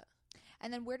that.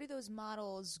 And then where do those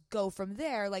models go from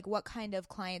there? Like what kind of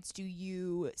clients do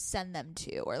you send them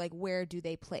to, or like where do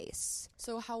they place?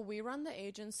 So how we run the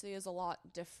agency is a lot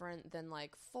different than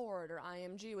like Ford or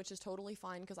IMG, which is totally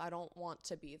fine because I don't want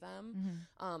to be them.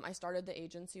 I started the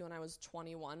agency when I was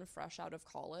 21, fresh out of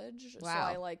college. Wow.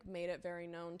 So I like made it very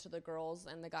known to the girls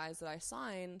and the guys that I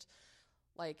signed,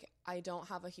 like, I don't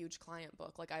have a huge client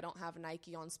book. Like, I don't have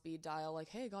Nike on speed dial, like,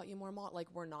 hey, got you more like,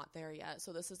 we're not there yet.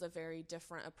 So this is a very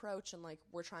different approach, and, like,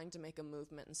 we're trying to make a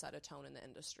movement and set a tone in the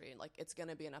industry. Like, it's going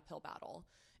to be an uphill battle.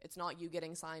 It's not you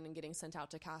getting signed and getting sent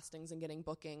out to castings and getting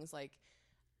bookings. Like,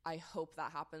 I hope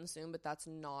that happens soon, but that's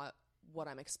not what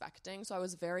I'm expecting. So I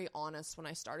was very honest when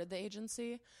I started the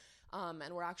agency.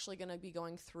 And we're actually going to be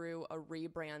going through a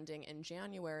rebranding in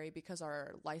January because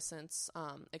our license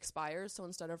expires. So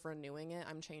instead of renewing it,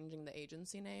 I'm changing the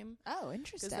agency name. Oh,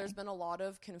 interesting. Because there's been a lot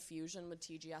of confusion with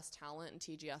TGS Talent and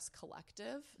TGS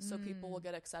Collective. So people will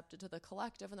get accepted to the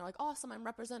collective and they're like, awesome, I'm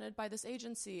represented by this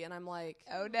agency. And I'm like,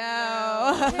 oh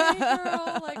no. Hey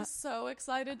girl, like so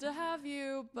excited to have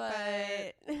you.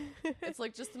 But it's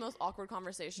like just the most awkward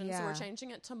conversation. So we're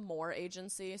changing it to More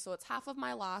Agency. So it's half of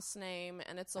my last name,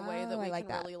 and it's a way that we can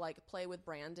really like play with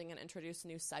branding and introduce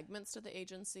new segments to the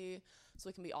agency, so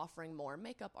we can be offering more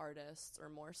makeup artists or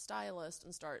more stylists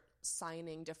and start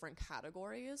signing different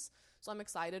categories. So I'm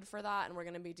excited for that, and we're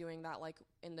going to be doing that like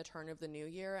in the turn of the new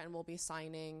year, and we'll be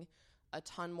signing a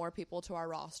ton more people to our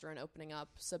roster and opening up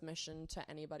submission to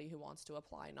anybody who wants to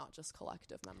apply, not just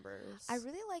collective members. I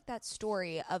really like that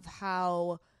story of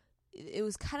how it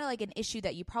was kind of like an issue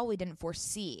that you probably didn't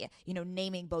foresee, you know,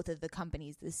 naming both of the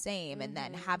companies the same and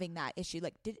then having that issue.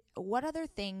 Like, what other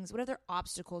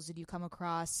obstacles did you come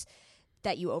across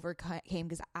that you overcame?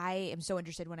 Because I am so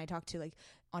interested when I talk to like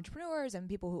entrepreneurs and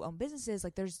people who own businesses.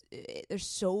 Like, there's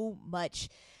so much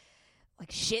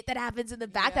like shit that happens in the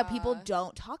back that people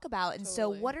don't talk about. And so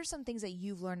what are some things that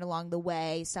you've learned along the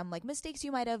way, some like mistakes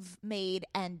you might have made,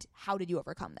 and how did you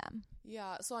overcome them?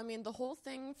 Yeah, so I mean, the whole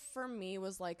thing for me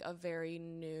was like a very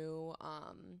new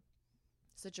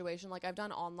situation. Like, I've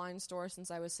done online stores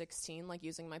since I was 16, like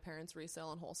using my parents'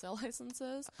 resale and wholesale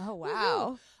licenses. Oh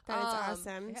wow. That is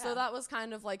awesome. So that was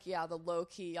kind of like, the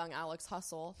low-key young Alex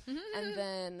hustle. And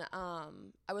then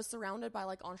I was surrounded by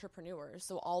like entrepreneurs.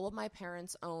 So all of my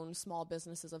parents own small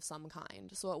businesses of some kind.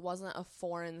 So it wasn't a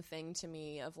foreign thing to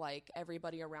me of like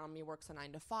everybody around me works a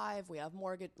 9-to-5. We have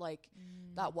mortgage, like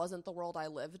that wasn't the world I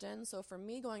lived in. So for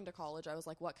me going to college, I was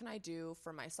like, what can I do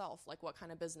for myself? Like, what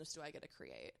kind of business do I get to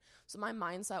create? So my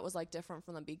mindset was like different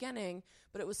from the beginning,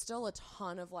 but it was still a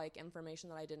ton of like information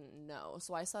that I didn't know.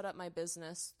 So I set up my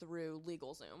business through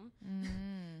LegalZoom,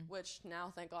 which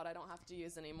now, thank God, I don't have to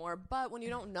use anymore. But when you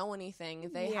don't know anything,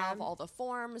 they have all the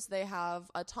forms. They have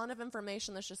a ton of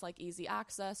information that's just like easy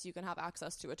access. You can have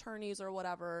access to attorneys or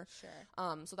whatever.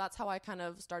 Sure. So that's how I kind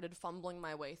of started fumbling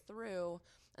my way through.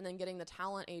 And then getting the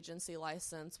talent agency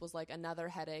license was like another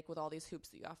headache with all these hoops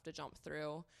that you have to jump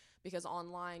through. Because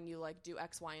online you like do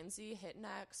X, Y, and Z, hit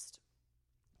next,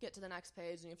 get to the next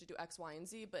page and you have to do X, Y, and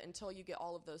Z. But until you get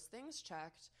all of those things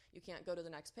checked, you can't go to the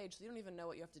next page. So you don't even know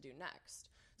what you have to do next.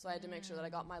 So I had to make sure that I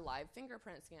got my live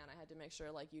fingerprint scan. I had to make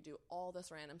sure, like, you do all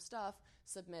this random stuff,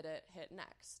 submit it, hit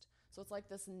next. So it's like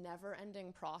this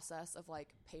never-ending process of, like,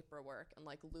 paperwork and,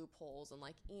 like, loopholes and,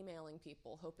 like, emailing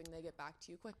people, hoping they get back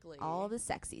to you quickly. All the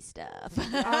sexy stuff.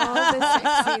 All the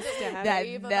sexy stuff. That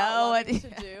no one to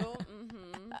do.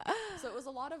 So it was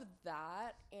a lot of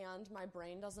that, and my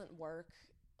brain doesn't work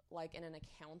like in an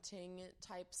accounting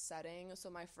type setting. So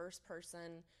my first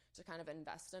person to kind of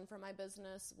invest in for my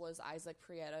business was Isaac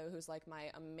Prieto, who's like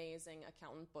my amazing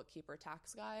accountant, bookkeeper,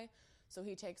 tax guy. So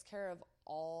he takes care of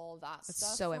all that stuff.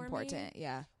 It's so for important, me,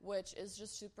 yeah. Which is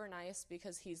just super nice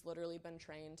because he's literally been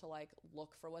trained to like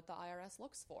look for what the IRS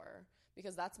looks for.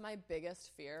 Because that's my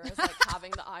biggest fear is like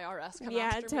having the IRS come after me.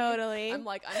 Yeah, totally. I'm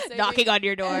like, I'm saving knocking on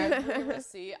your door. every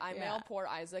receipt. I mail poor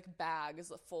Isaac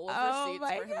bags full of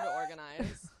receipts for him to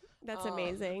organize. That's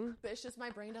amazing. But it's just my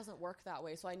brain doesn't work that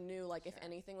way. So I knew like if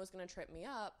anything was going to trip me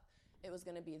up, it was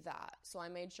going to be that. So I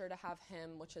made sure to have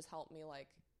him, which has helped me like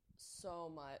so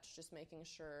much, just making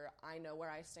sure I know where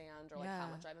I stand or like how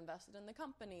much I've invested in the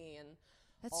company and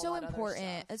that's all so that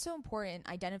important. It's so important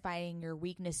identifying your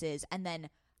weaknesses and then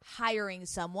hiring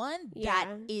someone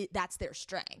that's their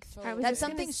strength. Totally. That's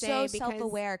something so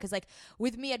self-aware, because like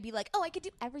with me I'd be like, oh, I could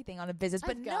do everything on a business,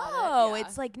 but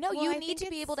it's like no, you need to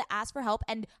be able to ask for help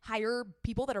and hire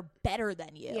people that are better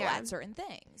than you at certain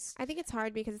things. I think it's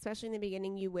hard because especially in the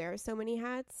beginning you wear so many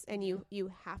hats and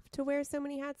you have to wear so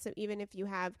many hats, so even if you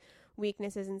have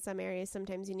weaknesses in some areas,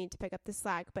 sometimes you need to pick up the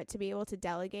slack, but to be able to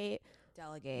delegate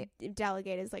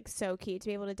is like so key. To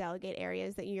be able to delegate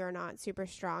areas that you're not super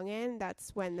strong in,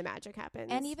 that's when the magic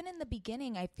happens. And even in the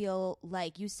beginning, I feel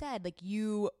like you said, like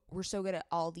you were so good at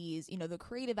all these, you know, the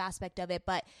creative aspect of it,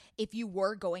 but if you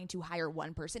were going to hire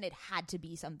one person, it had to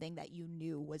be something that you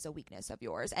knew was a weakness of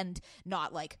yours and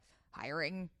not like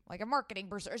hiring like a marketing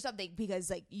person or something, because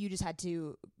like you just had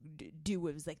to do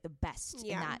what was like the best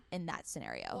in that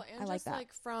scenario. Well, and I like just that.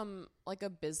 like from like a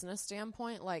business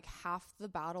standpoint, like half the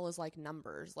battle is like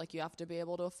numbers. Like you have to be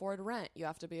able to afford rent, you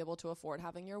have to be able to afford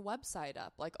having your website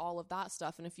up, like all of that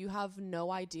stuff. And if you have no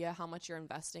idea how much you're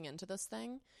investing into this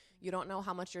thing, you don't know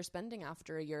how much you're spending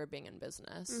after a year of being in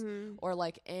business or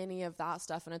like any of that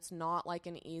stuff. And it's not like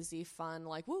an easy, fun,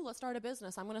 like, woo, let's start a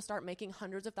business. I'm going to start making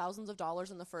hundreds of thousands of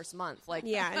dollars in the first month. Like,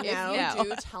 if you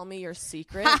do, tell me your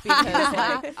secret, because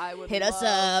like I would hit us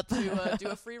up to do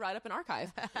a free write-up in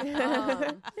archive.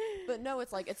 But no,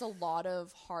 it's like, it's a lot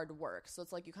of hard work. So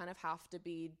it's like, you kind of have to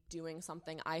be doing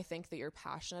something I think that you're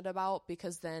passionate about,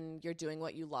 because then you're doing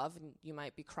what you love, and you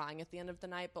might be crying at the end of the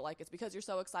night, but like, it's because you're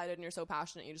so excited and you're so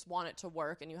passionate, you just want it to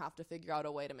work, and you have to figure out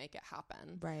a way to make it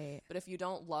happen. Right. But if you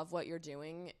don't love what you're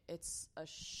doing, it's a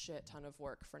shit ton of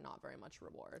work for not very much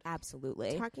reward.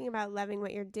 Absolutely. Talking about loving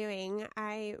what you're doing,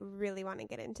 I really want to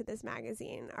get into this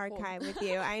magazine archive with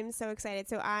you. I'm so excited.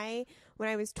 So when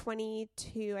I was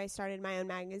 22, I started my own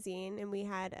magazine, and we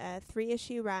had a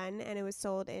 3-issue run, and it was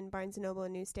sold in Barnes & Noble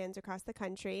and newsstands across the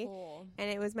country. Cool.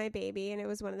 And it was my baby, and it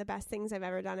was one of the best things I've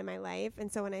ever done in my life. And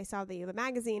so when I saw that you have a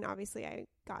magazine, obviously I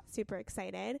got super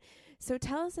excited. So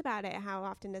tell us about it. How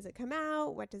often does it come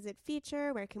out? What does it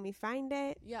feature? Where can we find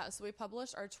it? Yeah, so we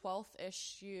published our 12th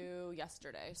issue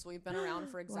yesterday. So we've been around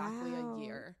for exactly a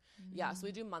year. Yeah, so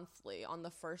we do monthly. On the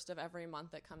first of every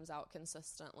month it comes out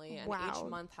consistently, and each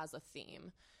month has a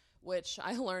theme, which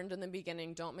I learned in the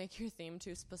beginning, don't make your theme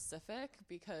too specific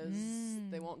because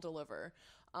they won't deliver.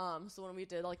 So when we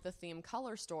did like the theme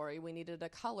color story, we needed a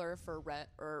color for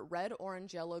red,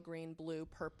 orange, yellow, green, blue,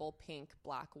 purple, pink,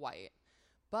 black, white.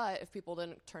 But if people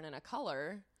didn't turn in a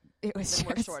color, then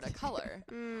we're short a color.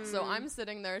 So I'm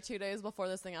sitting there 2 days before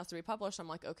this thing has to be published. I'm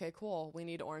like, okay, cool. We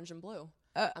need orange and blue.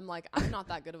 I'm like, I'm not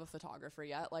that good of a photographer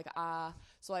yet. Like,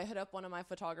 so I hit up one of my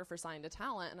photographers signed to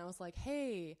talent, and I was like,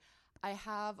 hey, I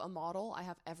have a model. I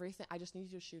have everything. I just need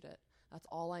you to shoot it. That's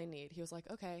all I need. He was like,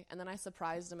 okay. And then I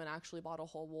surprised him and actually bought a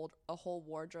whole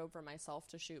wardrobe for myself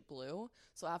to shoot blue.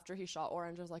 So after he shot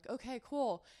orange, I was like, okay,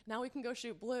 cool. Now we can go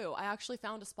shoot blue. I actually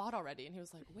found a spot already. And he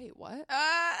was like, wait, what?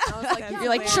 I was like, yeah, you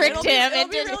like tricked him. It'll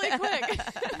be really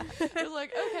quick. I was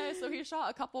like, okay. So he shot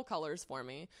a couple colors for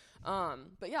me.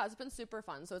 But yeah, it's been super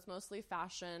fun. So it's mostly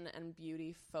fashion and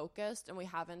beauty focused. And we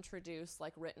have introduced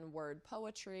like written word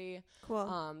poetry.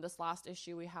 Cool. This last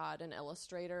issue we had an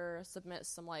illustrator submit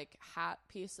some like hat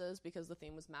pieces because the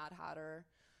theme was Mad Hatter.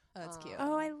 Oh, that's cute.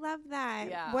 Oh, I love that.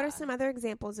 Yeah. What are some other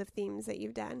examples of themes that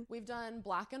you've done? We've done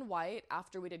black and white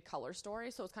after we did color story.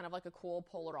 So it's kind of like a cool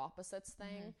polar opposites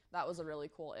thing. That was a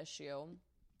really cool issue.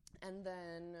 And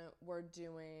then we're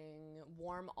doing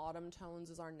warm autumn tones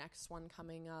is our next one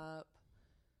coming up.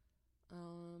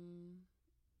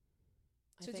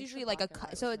 So it's usually like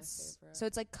so it's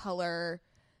like color.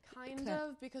 Kind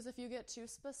of, because if you get too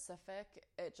specific,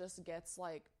 it just gets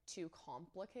like too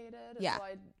complicated. Yeah. So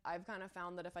I've kind of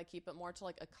found that if I keep it more to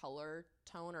like a color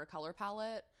tone or a color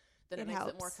palette, then it makes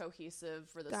helps. it more cohesive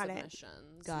for the Got it.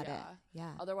 submissions. Got it.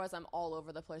 Yeah. Otherwise, I'm all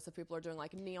over the place. If people are doing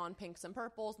like neon pinks and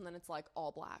purples, and then it's like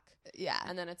all black. Yeah.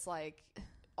 And then it's like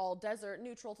all desert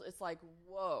neutral. It's like,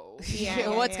 whoa.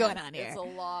 What's going on here? It's a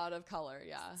lot of color.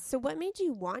 Yeah. So what made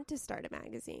you want to start a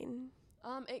magazine?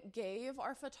 It gave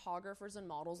our photographers and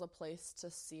models a place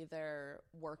to see their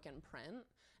work in print.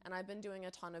 And I've been doing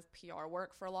a ton of PR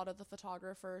work for a lot of the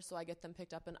photographers, so I get them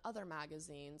picked up in other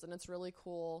magazines. And it's really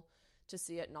cool to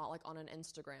see it not like on an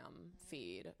Instagram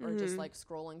feed or just like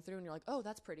scrolling through and you're like, oh,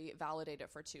 that's pretty. Validate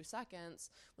it for 2 seconds.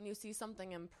 When you see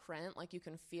something in print, like you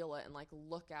can feel it and like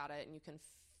look at it and you can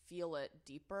feel it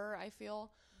deeper, I feel.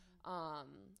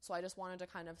 So I just wanted to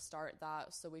kind of start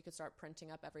that so we could start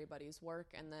printing up everybody's work,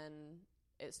 and then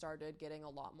it started getting a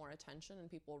lot more attention, and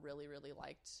people really, really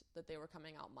liked that they were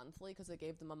coming out monthly because it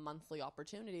gave them a monthly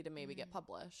opportunity to maybe get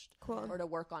published. Cool. Or to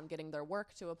work on getting their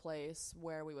work to a place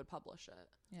where we would publish it.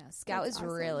 Yeah, Scout That's is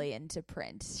awesome. really into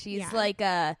print. She's Yeah.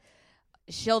 like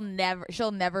she'll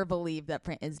never believe that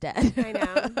print is dead. I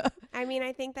know. I mean,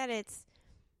 I think that it's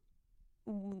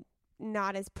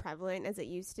not as prevalent as it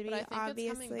used to be, But I think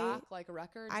obviously. it's coming back, like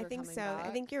records I are think coming so. back. I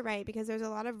think you're right, because there's a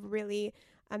lot of really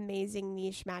amazing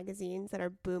niche magazines that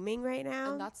are booming right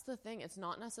now. And that's the thing. It's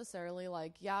not necessarily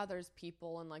like, yeah, there's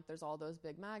people and like there's all those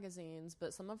big magazines,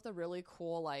 but some of the really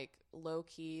cool, like low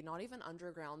key, not even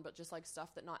underground, but just like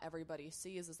stuff that not everybody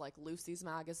sees is like Lucy's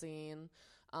magazine,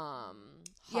 Huff,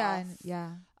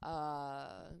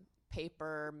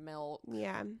 Paper, Milk,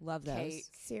 Yeah. Love those. Cake,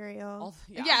 Cereal. all,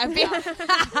 Yeah.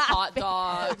 hot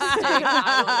dogs, steak,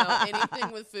 I don't know,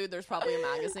 anything with food. There's probably a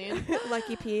magazine.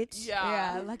 Lucky Peach.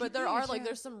 Yeah, Lucky but there are Peach, like yeah.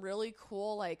 there's some really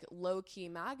cool like low key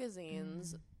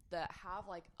magazines that have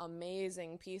like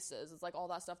amazing pieces. It's like all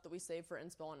that stuff that we save for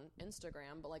inspo on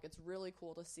Instagram, but like it's really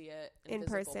cool to see it in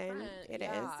physical person. print. It is.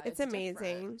 Yeah, It's different.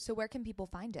 amazing. So where can people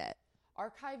find it?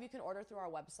 Archive you can order through our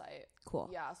website. Cool.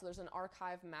 Yeah, so there's an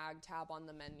archive mag tab on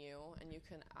the menu, and you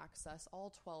can access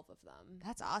all 12 of them.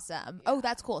 That's awesome. Yeah. Oh,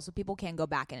 that's cool. So people can go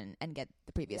back and get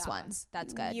the previous Yeah. ones.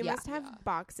 That's good. You yeah. must have Yeah.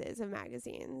 boxes of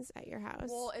magazines at your house.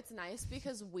 Well, it's nice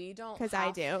because we don't 'Cause have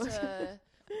I do. to,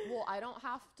 well, I don't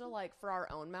have to, like, for our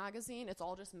own magazine, it's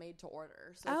all just made to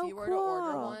order. So Oh, if you were to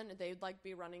order cool. one, they'd, like,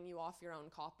 be running you off your own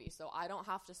copy. So I don't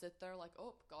have to sit there like,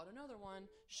 oh, got another one,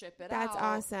 ship it That's out.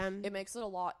 awesome. It makes it a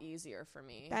lot easier for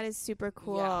me. That is super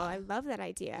cool. Yeah. I love that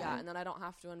idea. Yeah, and then I don't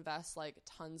have to invest, like,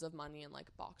 tons of money in,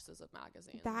 like, boxes of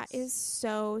magazines. That is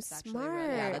so It's actually smart. really-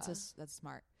 yeah, Yeah. that's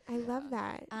smart. I love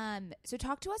that. So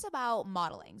talk to us about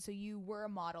modeling. So you were a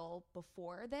model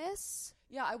before this?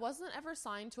 Yeah, I wasn't ever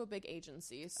signed to a big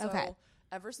agency. So Okay.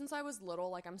 ever since I was little,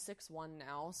 like I'm 6'1"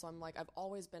 now, so I'm like I've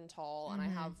always been tall and I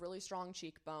have really strong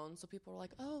cheekbones. So people were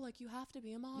like, "Oh, like you have to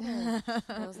be a model." And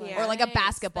I was Yeah. Or like a "Thanks,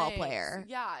 basketball thanks." player.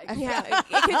 Yeah, Yeah, it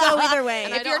could go either way.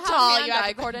 And If I you're don't tall, have you have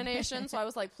hand-eye to- coordination, so I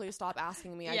was like, "Please stop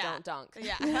asking me. I Yeah. don't dunk.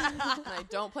 Yeah. and I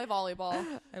don't play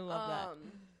volleyball." I love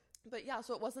that. But yeah,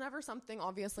 so it wasn't ever something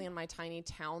obviously in my tiny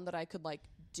town that I could like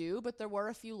do, but there were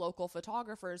a few local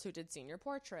photographers who did senior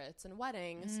portraits and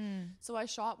weddings. So I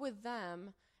shot with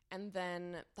them, and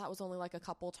then that was only like a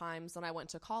couple times. Then I went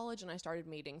to college and I started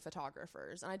meeting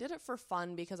photographers. And I did it for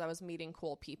fun because I was meeting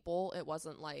cool people. It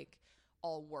wasn't like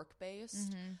all work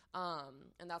based.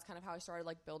 And that's kind of how I started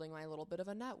like building my little bit of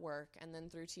a network. And then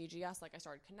through TGS, like I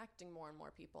started connecting more and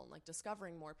more people and like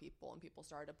discovering more people, and people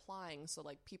started applying. So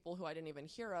like people who I didn't even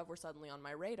hear of were suddenly on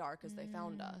my radar because they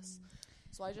found us.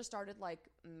 So I just started like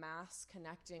mass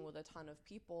connecting with a ton of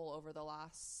people over the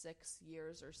last 6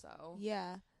 years or so.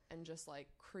 Yeah. And just like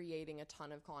creating a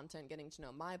ton of content, getting to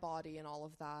know my body and all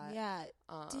of that. Yeah.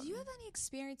 Did you have any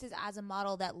experiences as a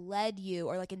model that led you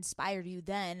or like inspired you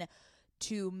then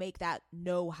to make that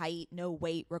no height, no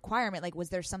weight requirement? Like, was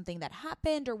there something that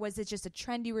happened, or was it just a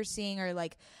trend you were seeing, or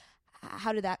like,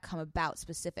 how did that come about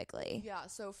specifically? Yeah,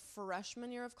 so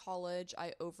freshman year of college,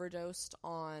 I overdosed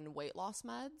on weight loss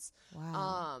meds.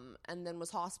 Wow. And then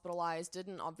was hospitalized.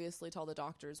 Didn't obviously tell the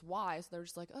doctors why. So they were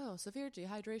just like, oh, severe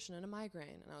dehydration and a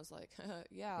migraine. And I was like,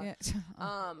 yeah.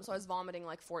 So I was vomiting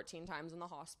like 14 times in the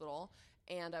hospital.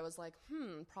 And I was like,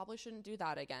 probably shouldn't do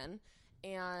that again.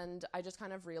 And I just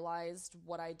kind of realized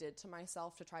what I did to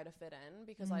myself to try to fit in,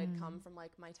 because I had come from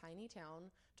like my tiny town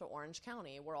to Orange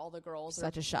County, where all the girls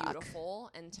Such are a shock. beautiful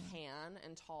and tan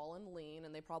and tall and lean,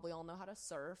 and they probably all know how to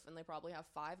surf, and they probably have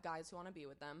 5 guys who want to be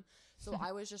with them. So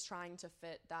I was just trying to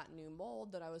fit that new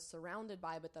mold that I was surrounded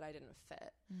by, but that I didn't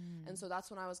fit. And so that's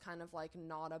when I was kind of like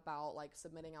not about like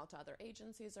submitting out to other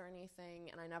agencies or anything.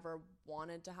 And I never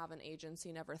wanted to have an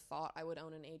agency, never thought I would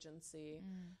own an agency.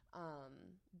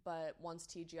 But once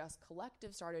TGS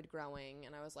Collective started growing,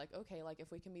 and I was like, okay, like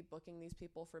if we can be booking these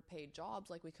people for paid jobs,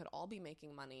 like we could all be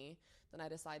making money, then I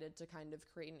decided to kind of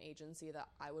create an agency that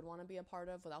I would want to be a part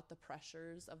of without the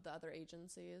pressures of the other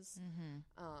agencies.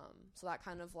 So that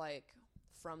kind of like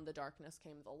from the darkness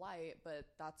came the light, but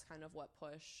that's kind of what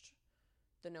pushed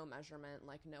the no measurement,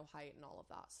 like no height and all of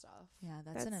that stuff. Yeah,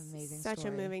 that's an amazing such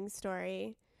story. a moving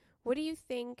story. What do you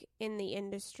think in the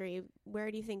industry, where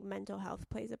do you think mental health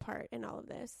plays a part in all of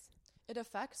this? It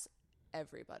affects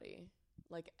everybody,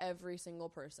 like every single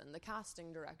person, the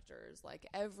casting directors, like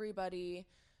everybody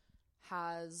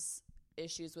has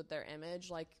issues with their image,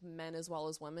 like men as well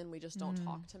as women. We just don't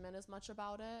talk to men as much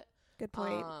about it. Good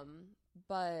point.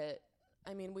 But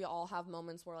I mean, we all have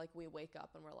moments where like we wake up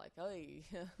and we're like, "Hey,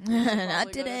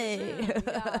 not today."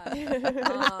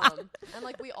 And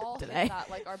like we all hit that.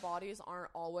 Like our bodies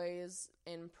aren't always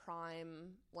in prime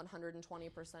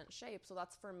 120% shape. So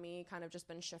that's for me kind of just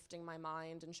been shifting my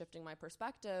mind and shifting my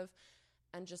perspective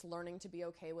and just learning to be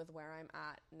okay with where I'm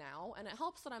at now. And it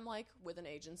helps that I'm like with an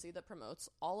agency that promotes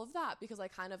all of that, because I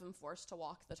kind of am forced to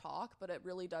walk the talk, but it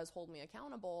really does hold me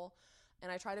accountable.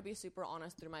 And I try to be super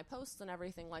honest through my posts and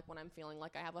everything, like when I'm feeling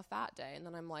like I have a fat day. And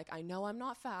then I'm like, I know I'm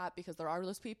not fat, because there are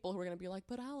those people who are going to be like,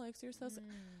 but Alex, you're so sick.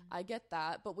 I get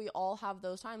that. But we all have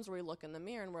those times where we look in the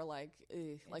mirror and we're like,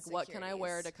 like, what can I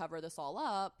wear to cover this all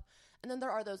up? And then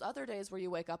there are those other days where you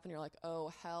wake up and you're like,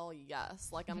 oh, hell yes.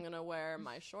 Like, I'm going to wear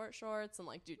my short shorts and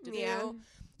like do. Yeah.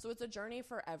 So it's a journey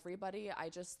for everybody. I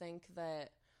just think that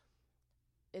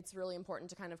it's really important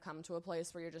to kind of come to a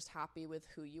place where you're just happy with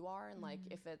who you are. And like,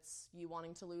 if it's you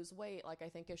wanting to lose weight, like I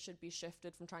think it should be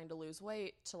shifted from trying to lose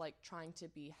weight to like trying to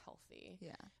be healthy.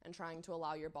 Yeah. And trying to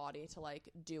allow your body to like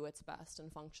do its best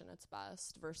and function its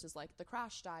best, versus like the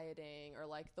crash dieting or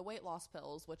like the weight loss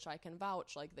pills, which I can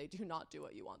vouch, like they do not do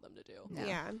what you want them to do. No,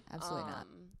 Yeah. absolutely not.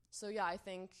 So yeah, I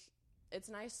think it's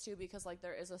nice too, because like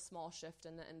there is a small shift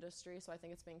in the industry, so I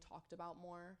think it's being talked about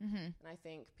more, and I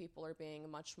think people are being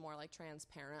much more like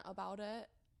transparent about it,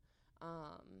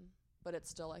 but it's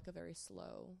still like a very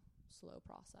slow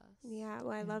process. Yeah,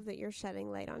 well, I love that you're shedding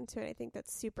light onto it. I think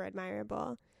that's super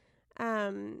admirable.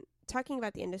 Talking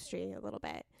about the industry a little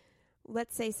bit,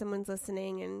 let's say someone's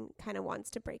listening and kind of wants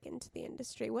to break into the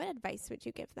industry. What advice would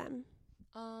you give them?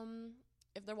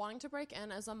 If they're wanting to break in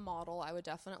as a model, I would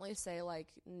definitely say, like,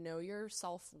 know your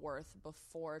self-worth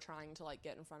before trying to, like,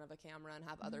 get in front of a camera and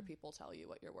have other people tell you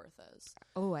what your worth is.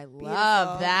 Oh, I Beautiful.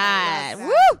 love that. Love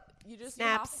Woo! You have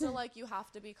Snaps. you have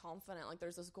to be confident. Like,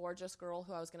 there's this gorgeous girl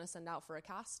who I was going to send out for a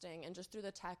casting, and just through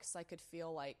the text, I could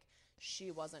feel like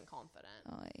she wasn't confident.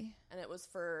 Oy. And it was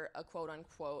for a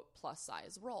quote-unquote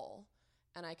plus-size role.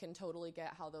 And I can totally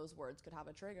get how those words could have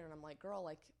a trigger. And I'm like, girl,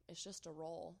 like, it's just a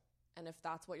role. And if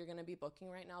that's what you're going to be booking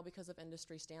right now because of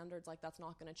industry standards, like that's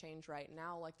not going to change right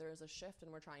now. Like there is a shift and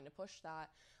we're trying to push that.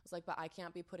 I was like, but I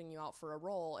can't be putting you out for a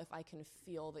role if I can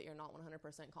feel that you're not 100%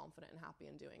 confident and happy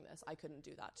in doing this. I couldn't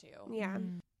do that to you. Yeah.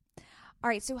 All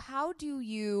right. So how do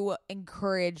you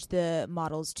encourage the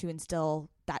models to instill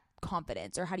that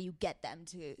confidence, or how do you get them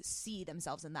to see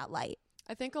themselves in that light?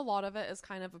 I think a lot of it is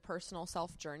kind of a personal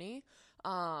self journey.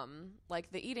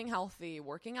 Like the eating healthy,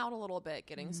 working out a little bit,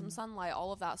 getting some sunlight,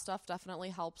 all of that stuff definitely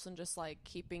helps in just like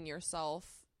keeping yourself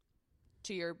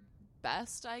to your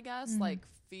best, I guess, like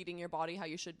feeding your body how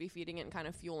you should be feeding it and kind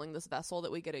of fueling this vessel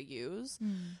that we get to use.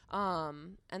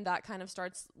 And that kind of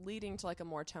starts leading to like a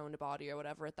more toned body or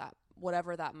whatever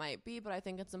that might be. But I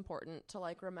think it's important to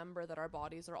like remember that our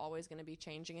bodies are always going to be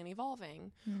changing and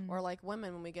evolving. Or like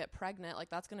women, when we get pregnant, like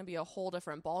that's going to be a whole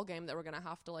different ball game that we're going to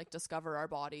have to like discover our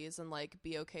bodies and like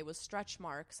be okay with stretch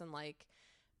marks and like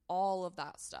all of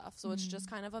that stuff. So it's just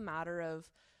kind of a matter of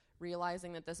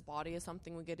realizing that this body is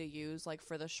something we get to use like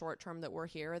for the short term that we're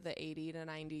here, the 80 to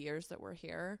 90 years that we're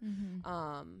here.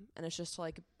 And it's just to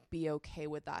like be okay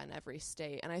with that in every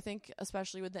state. And I think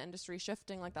especially with the industry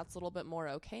shifting, like that's a little bit more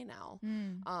okay now.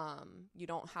 You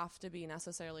don't have to be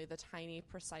necessarily the tiny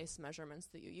precise measurements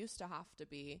that you used to have to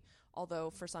be,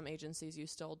 although for some agencies you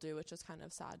still do, which is kind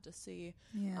of sad to see.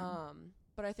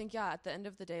 But But I think, at the end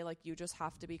of the day, like, you just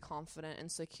have to be confident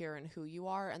and secure in who you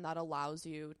are, and that allows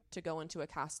you to go into a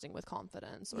casting with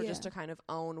confidence, or just to kind of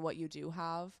own what you do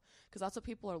have, because that's what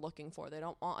people are looking for. They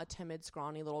don't want a timid,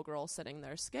 scrawny little girl sitting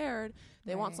there scared.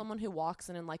 They want someone who walks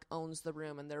in and, like, owns the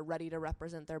room, and they're ready to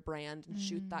represent their brand and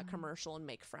shoot that commercial and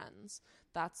make friends.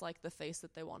 That's, like, the face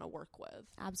that they want to work with.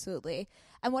 Absolutely.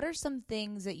 And what are some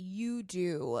things that you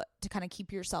do to kind of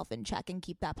keep yourself in check and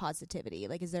keep that positivity?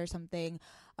 Like, is there something,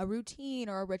 a routine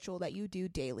or a ritual that you do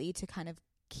daily to kind of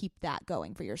keep that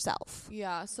going for yourself?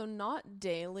 Yeah, so not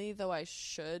daily, though I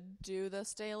should do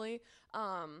this daily.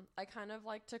 I kind of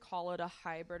like to call it a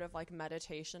hybrid of, like,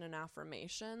 meditation and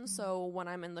affirmation. So when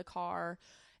I'm in the car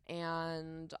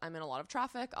and I'm in a lot of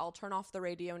traffic, I'll turn off the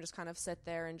radio and just kind of sit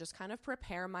there and just kind of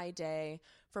prepare my day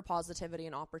for positivity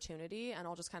and opportunity, and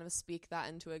I'll just kind of speak that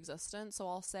into existence. So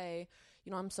I'll say,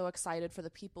 I'm so excited for the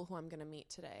people who I'm going to meet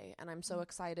today, and I'm so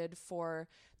excited for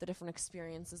the different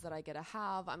experiences that I get to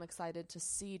have. I'm excited to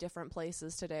see different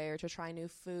places today, or to try new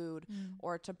food,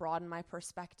 or to broaden my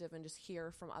perspective and just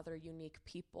hear from other unique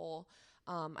people.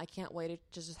 I can't wait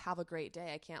to just have a great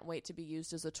day. I can't wait to be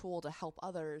used as a tool to help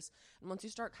others. And once you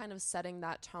start kind of setting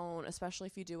that tone, especially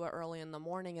if you do it early in the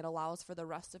morning, it allows for the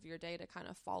rest of your day to kind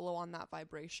of follow on that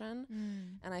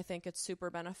vibration. And I think it's super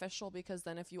beneficial, because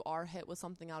then if you are hit with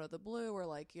something out of the blue, or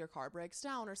like your car breaks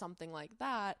down or something like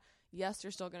that, yes,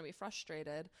 you're still going to be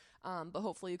frustrated, but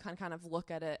hopefully you can kind of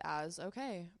look at it as,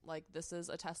 okay, like, this is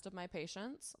a test of my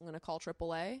patience. I'm going to call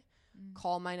AAA.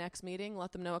 Call my next meeting,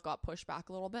 let them know it got pushed back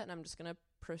a little bit, and I'm just going to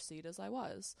proceed as I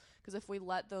was. Because if we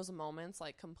let those moments,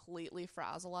 like, completely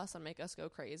frazzle us and make us go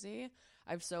crazy,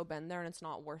 I've so been there and it's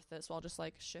not worth it. So I'll just,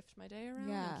 like, shift my day around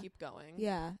and keep going.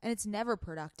 Yeah. And it's never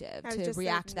productive to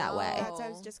react that way. That's what I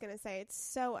was just going to say. It's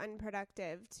so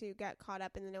unproductive to get caught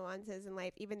up in the nuances in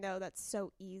life, even though that's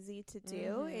so easy to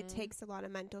do. It takes a lot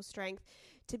of mental strength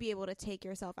to be able to take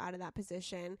yourself out of that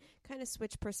position, kind of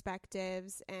switch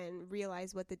perspectives, and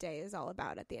realize what the day is all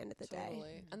about at the end of the day.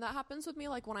 And that happens with me,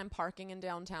 like, when I'm parking in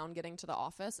downtown getting to the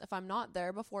office. If I'm not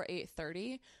there before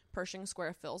 8:30, Pershing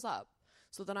Square fills up.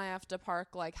 So then I have to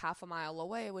park, like, half a mile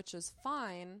away, which is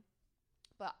fine.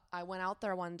 But I went out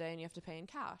there one day and you have to pay in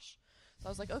cash. So I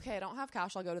was like, okay, I don't have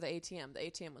cash. I'll go to the ATM. The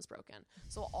ATM was broken.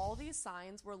 So all these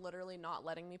signs were literally not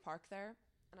letting me park there.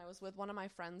 And I was with one of my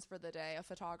friends for the day, a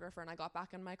photographer, and I got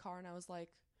back in my car and I was like,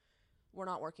 we're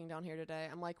not working down here today.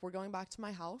 I'm like, we're going back to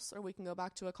my house, or we can go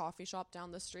back to a coffee shop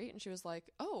down the street. And she was like,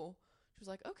 oh. She was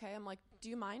like, okay. I'm like, do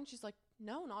you mind? She's like,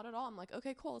 no, not at all. I'm like,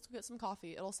 okay, cool. Let's go get some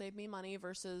coffee. It'll save me money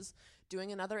versus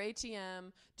doing another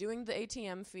ATM, doing the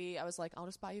ATM fee. I was like, I'll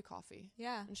just buy you coffee.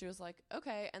 Yeah. And she was like,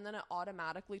 okay. And then it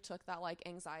automatically took that, like,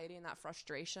 anxiety and that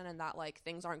frustration and that, like,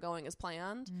 things aren't going as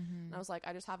planned. And I was like,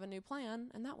 I just have a new plan,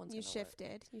 and that one's You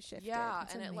shifted. Yeah.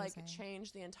 That's and amazing. it, like,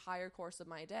 changed the entire course of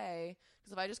my day.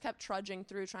 Because if I just kept trudging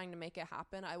through trying to make it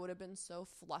happen, I would have been so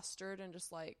flustered and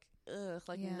just like,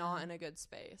 not in a good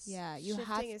space. Yeah,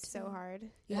 Shifting is so hard.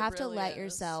 You have to let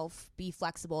yourself be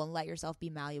flexible and let yourself be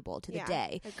malleable to the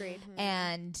day. Agreed.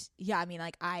 And I mean,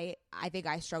 like, I think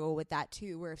I struggle with that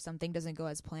too, where if something doesn't go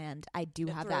as planned, I do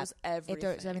have that. It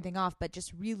throws everything off. But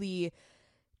just really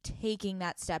taking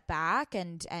that step back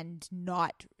and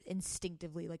not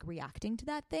instinctively, like, reacting to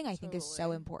that thing, I think is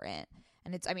so important.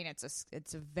 And it's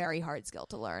a very hard skill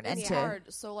to learn. It's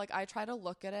hard. So, like, I try to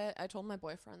look at it. I told my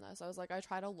boyfriend this. I was like, I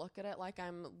try to look at it like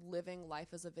I'm living life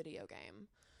as a video game.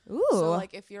 Ooh. So,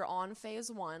 like, if you're on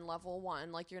phase 1, level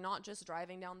 1, like, you're not just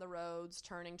driving down the roads,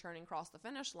 turning, cross the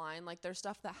finish line. Like, there's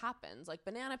stuff that happens. Like,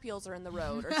 banana peels are in the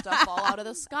road, or stuff fall out of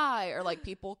the sky, or, like,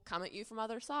 people come at you from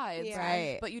other sides. Yeah.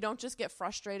 Right. But you don't just get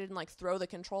frustrated and, like, throw the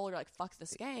controller, like, fuck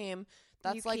this game.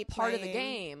 That's, like, part of the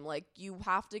game. Like, you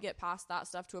have to get past that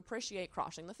stuff to appreciate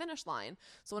crossing the finish line.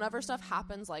 So whenever stuff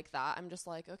happens like that, I'm just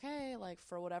like, okay, like,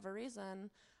 for whatever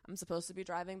reason, I'm supposed to be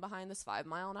driving behind this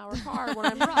 5-mile-an-hour car when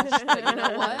I'm rushed. But you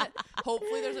know what?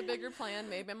 Hopefully there's a bigger plan.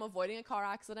 Maybe I'm avoiding a car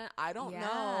accident. I don't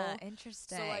know.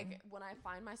 Interesting. So, like, when I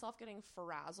find myself getting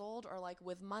frazzled, or, like,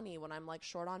 with money, when I'm, like,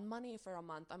 short on money for a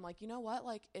month, I'm like, you know what?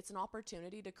 Like, it's an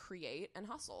opportunity to create and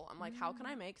hustle. I'm like, how can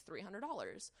I make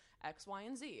 $300? X, Y,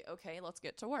 and Z. Okay, let's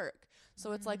get to work.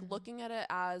 So it's like looking at it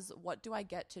as, what do I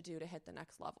get to do to hit the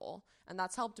next level? And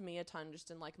that's helped me a ton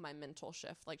just in, like, my mental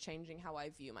shift, like, changing how I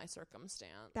view my circumstance.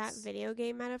 That video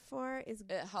game metaphor is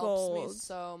It helps gold. me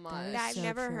so much. I've so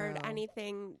never true. heard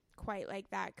anything quite like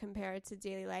that compared to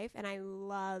daily life, and I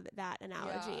love that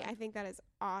analogy. Yeah. I think that is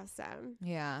awesome.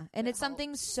 Yeah. And It it's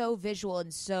something so visual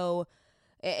and so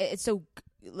it's so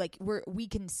like we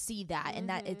can see that, and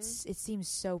that it seems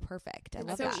so perfect. I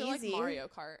love so that. Feel easy. like Mario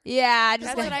Kart. Yeah, just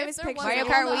That's like what I If was there picturing. wasn't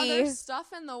Mario all Kart the other Wii.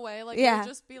 stuff in the way, like Yeah. it would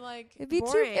just be like it'd be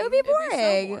boring. it would be It'd be so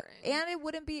boring. boring. And it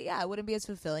wouldn't be as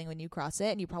fulfilling when you cross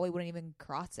it, and you probably wouldn't even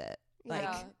cross it. Like,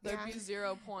 yeah, there'd yeah. be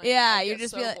 0 points. yeah, I'd you're get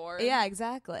just so be like, bored. yeah,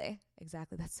 exactly.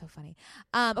 That's so funny.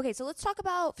 Okay, so let's talk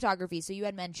about photography. So you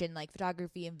had mentioned like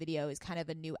photography and video is kind of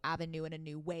a new avenue and a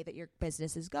new way that your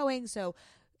business is going. So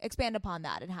expand upon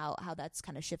that and how that's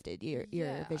kind of shifted your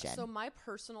vision. So my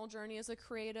personal journey as a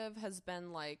creative has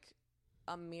been like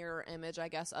a mirror image, I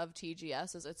guess, of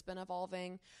TGS as it's been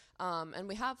evolving. And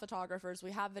we have photographers,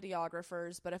 we have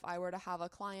videographers, but if I were to have a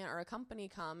client or a company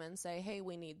come and say, hey,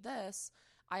 we need this,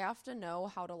 I have to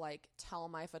know how to like tell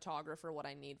my photographer what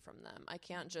I need from them. I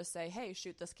can't just say, hey,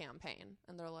 shoot this campaign.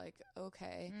 And they're like,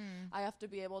 okay. I have to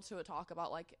be able to talk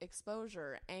about like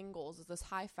exposure, angles. Is this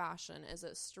high fashion? Is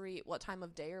it street? What time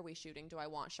of day are we shooting? Do I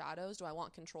want shadows? Do I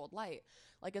want controlled light?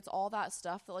 Like it's all that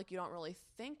stuff that like you don't really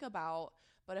think about.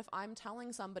 But if I'm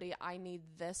telling somebody I need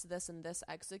this, this, and this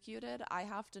executed, I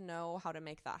have to know how to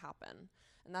make that happen.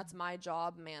 And that's my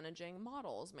job, managing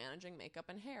models, managing makeup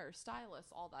and hair,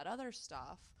 stylists, all that other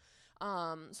stuff.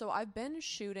 So I've been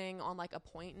shooting on like a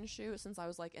point and shoot since I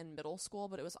was like in middle school,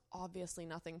 but it was obviously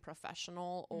nothing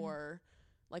professional or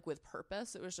like with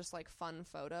purpose. It was just like fun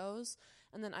photos.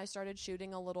 And then I started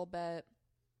shooting a little bit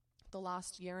the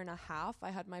last year and a half.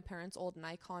 I had my parents' old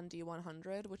Nikon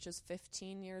D100, which is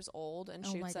 15 years old and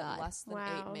shoots at less than 8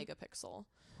 megapixel.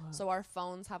 So our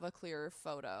phones have a clearer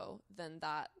photo than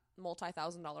that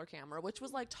multi-$1,000 camera, which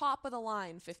was like top of the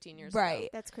line 15 years ago.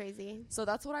 That's crazy. So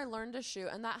that's what I learned to shoot,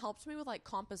 and that helped me with like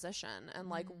composition and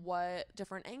like what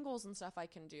different angles and stuff I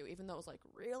can do, even though it was like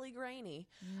really grainy.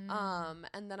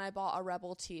 And then I bought a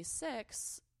Rebel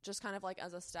T6 just kind of like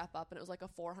as a step up, and it was like a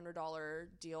 $400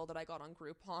 deal that I got on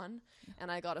Groupon,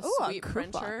 and I got a sweet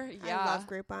printer. Yeah, I love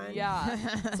Groupon. Yeah,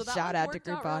 so that Shout out to worked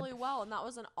out Groupon. really well, and that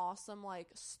was an awesome like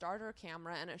starter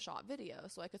camera, and it shot video,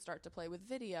 so I could start to play with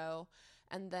video.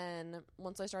 And then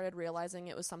once I started realizing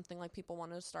it was something like people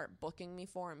wanted to start booking me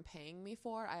for and paying me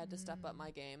for, I had to step up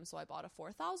my game. So I bought a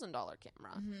 $4,000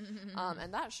 camera.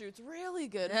 And that shoots really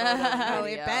good photo and Oh,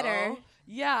 video. it better.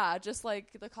 Yeah, just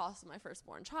like the cost of my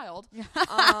firstborn child.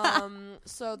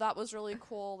 So that was really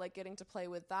cool, like getting to play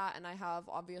with that. And I have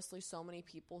obviously so many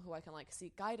people who I can like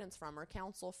seek guidance from or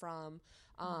counsel from.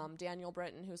 Daniel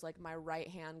Britton, who's like my right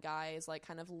hand guy, is like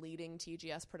kind of leading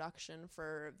TGS production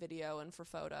for video and for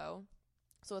photo.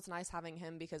 So it's nice having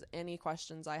him because any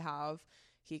questions I have,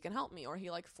 he can help me, or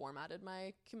he like formatted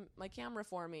my camera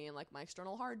for me and like my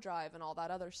external hard drive and all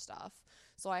that other stuff.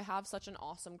 So I have such an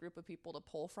awesome group of people to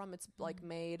pull from. It's like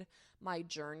made my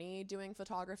journey doing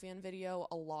photography and video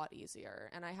a lot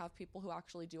easier. And I have people who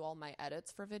actually do all my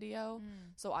edits for video.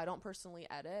 So I don't personally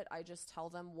edit. I just tell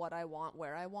them what I want,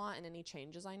 where I want, and any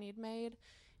changes I need made.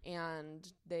 And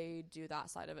they do that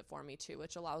side of it for me too,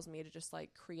 which allows me to just like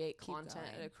create content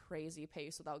at a crazy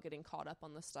pace without getting caught up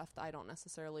on the stuff that I don't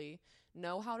necessarily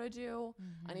know how to do.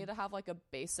 I need to have like a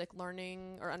basic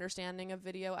learning or understanding of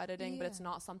video editing, but it's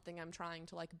not something I'm trying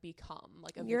to like become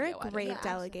like a You're video a great editor.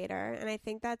 delegator, and I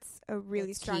think that's a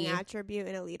really It's strong key. attribute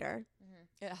in a leader.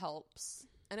 It helps.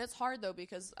 And it's hard though,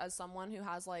 because as someone who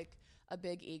has like a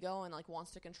big ego and like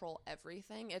wants to control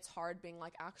everything, it's hard being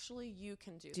like, actually you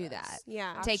can do this. that.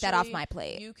 Yeah. Take that off Actually, my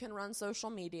plate. You can run social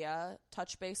media,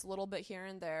 touch base a little bit here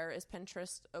and there. Is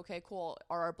Pinterest okay? Cool.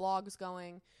 Are our blogs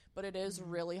going? But it is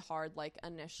really hard, like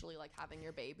initially, like having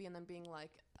your baby and then being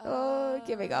like,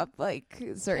 Giving up like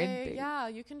certain hey, things. yeah,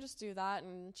 you can just do that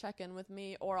and check in with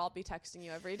me, or I'll be texting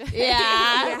you every day.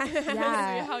 Yeah.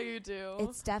 See how you do.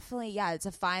 It's definitely, it's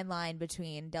a fine line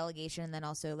between delegation and then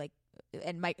also like,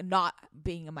 and not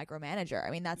being a micromanager.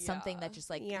 I mean, that's something that just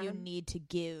like you need to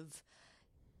give,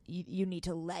 you need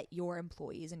to let your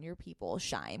employees and your people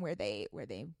shine where they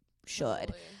should.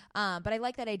 Totally. But I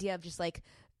like that idea of just like,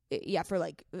 for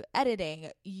like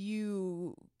editing,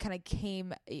 you kind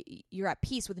of you're at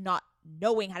peace with not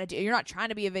knowing how to do it. You're not trying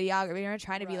to be a videographer. You're not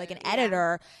trying to be like an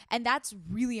editor. And that's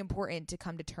really important to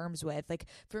come to terms with. Like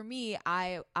for me,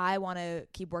 I want to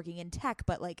keep working in tech,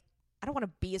 but like, I don't want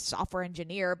to be a software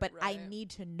engineer, but I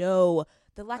need to know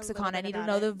the lexicon. I need to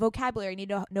know the vocabulary. I need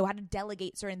to know how to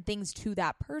delegate certain things to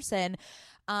that person.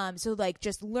 So like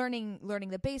just learning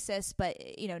the basis, but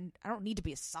I don't need to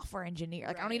be a software engineer.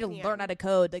 Like I don't need to learn how to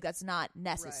code. Like that's not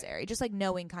necessary. Just like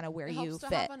knowing kind of where it you helps to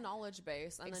fit. have a knowledge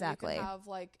base, and then you can have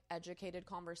like educated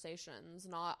conversations.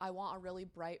 Not, I want a really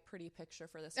bright, pretty picture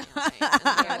for this campaign.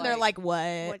 And they're like,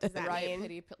 what does that mean?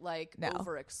 Pretty, like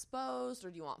overexposed,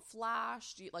 or do you want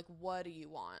flash? What do you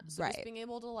want? So just being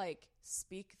able to like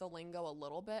speak the lingo a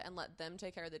little bit and let them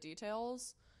take care of the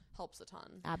details helps a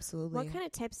ton. Absolutely. What kind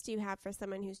of tips do you have for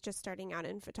someone who's just starting out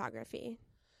in photography?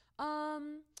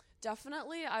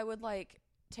 Definitely I would like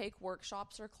take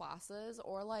workshops or classes,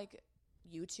 or like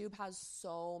YouTube has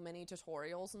so many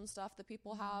tutorials and stuff that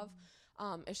people have.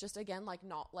 It's just, again, like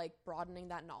not like broadening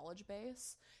that knowledge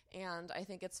base. And I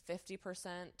think it's 50%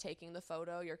 taking the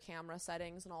photo, your camera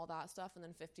settings and all that stuff, and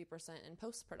then 50% in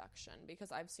post-production, because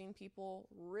I've seen people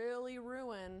really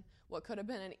ruin what could have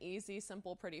been an easy,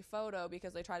 simple, pretty photo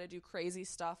because they try to do crazy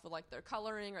stuff with like their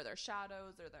coloring or their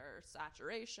shadows or their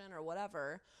saturation or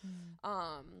whatever.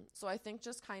 So I think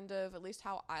just kind of, at least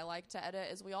how I like to edit,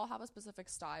 is we all have a specific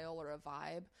style or a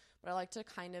vibe, but I like to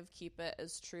kind of keep it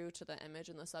as true to the image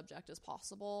and the subject as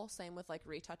possible. Same with like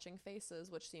retouching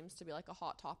faces, which seems to be like a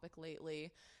hot topic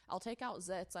lately. I'll take out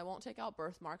zits. I won't take out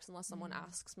birthmarks unless someone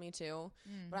asks me to,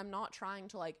 but I'm not trying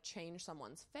to like change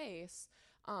someone's face.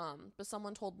 But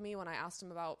someone told me when I asked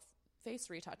him about face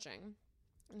retouching,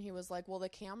 and he was like, well, the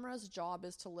camera's job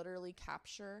is to literally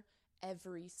capture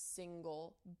every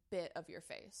single bit of your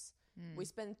face. We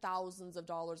spend thousands of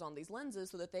dollars on these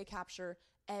lenses so that they capture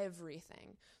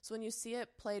everything. So when you see it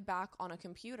played back on a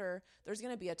computer, there's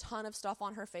going to be a ton of stuff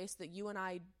on her face that you and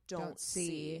I don't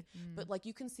see. But like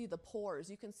you can see the pores,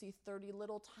 you can see 30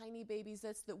 little tiny baby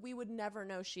zits that we would never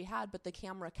know she had, but the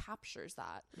camera captures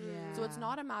that. So it's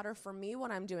not a matter for me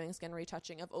when I'm doing skin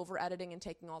retouching of over editing and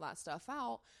taking all that stuff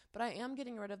out, but I am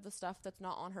getting rid of the stuff that's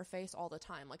not on her face all the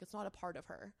time. Like it's not a part of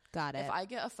her. Got it. If I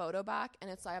get a photo back and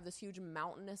I have this huge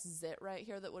mountainous zit right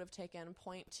here that would have taken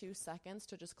 0.2 seconds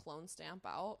to just clone stamp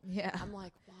out. I'm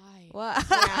like, why? What?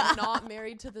 I'm not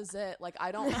married to the zit. Like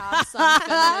I don't have some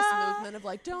feminist movement of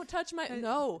like, don't touch my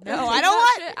no, I don't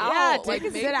want shit out. Yeah, take like,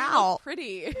 it make me out. look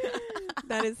pretty.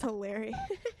 That is hilarious.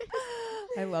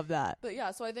 I love that. But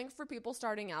yeah, so I think for people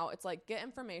starting out, it's like get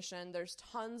information. There's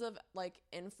tons of like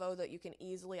info that you can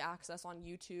easily access on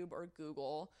YouTube or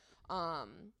Google.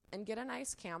 And get a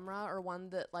nice camera, or one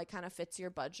that like kind of fits your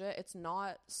budget. It's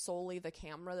not solely the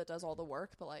camera that does all the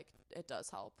work, but like it does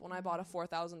help. When I bought a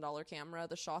 $4,000 camera,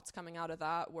 the shots coming out of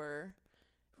that were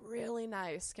really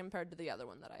nice compared to the other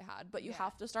one that I had. But you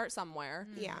have to start somewhere.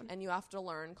 And you have to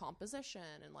learn composition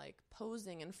and like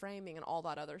posing and framing and all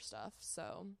that other stuff.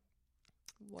 So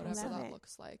whatever that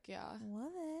looks like.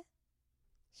 Love it.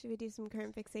 Should we do some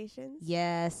current fixations?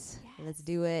 Yes. Let's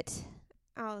do it.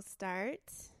 I'll start.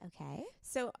 Okay.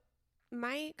 So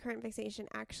my current fixation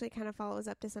actually kind of follows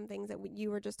up to some things that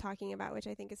you were just talking about, which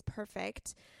I think is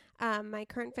perfect. My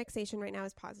current fixation right now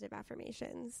is positive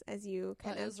affirmations, as you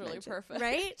kind of mentioned. That is really perfect.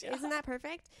 Right? Isn't that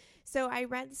perfect? So I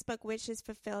read this book, Wish is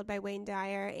Fulfilled by Wayne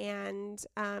Dyer, and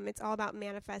it's all about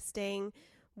manifesting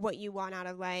what you want out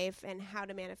of life and how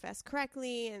to manifest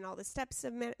correctly and all the steps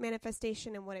of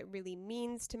manifestation and what it really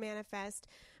means to manifest.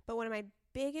 But one of my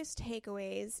biggest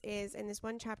takeaways is in this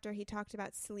one chapter, he talked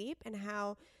about sleep and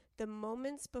how the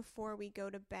moments before we go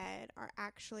to bed are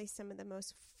actually some of the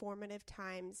most formative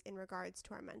times in regards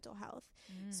to our mental health.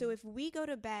 So if we go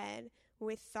to bed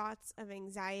with thoughts of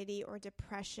anxiety or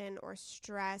depression or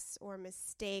stress or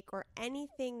mistake or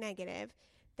anything negative,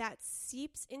 that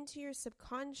seeps into your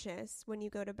subconscious when you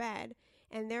go to bed,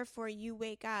 and therefore you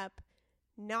wake up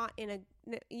not in a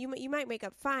you might wake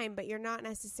up fine, but you're not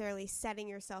necessarily setting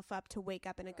yourself up to wake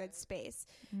up in a good space.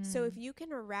 So if you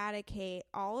can eradicate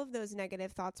all of those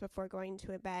negative thoughts before going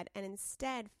to a bed and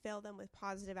instead fill them with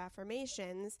positive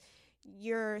affirmations,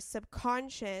 your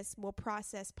subconscious will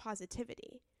process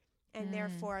positivity and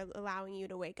therefore allowing you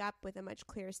to wake up with a much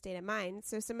clearer state of mind.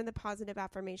 So some of the positive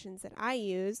affirmations that I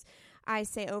use, I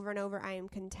say over and over, I am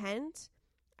content,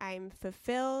 I am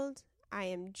fulfilled, I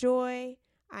am joy,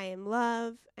 I am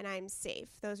love, and I am safe.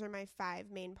 Those are my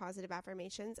 5 main positive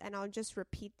affirmations, and I'll just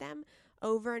repeat them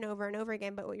over and over and over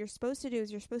again. But what you're supposed to do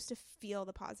is you're supposed to feel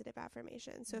the positive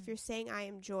affirmation. So if you're saying I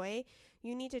am joy,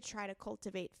 you need to try to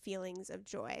cultivate feelings of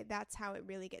joy. That's how it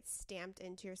really gets stamped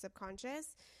into your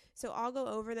subconscious. So I'll go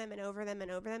over them and over them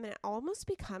and over them, and it almost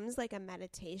becomes like a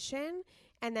meditation.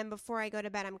 And then before I go to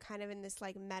bed, I'm kind of in this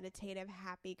like meditative,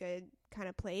 happy, good kind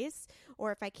of place.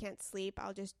 Or if I can't sleep,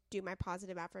 I'll just do my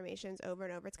positive affirmations over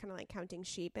and over. It's kind of like counting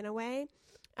sheep in a way.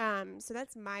 So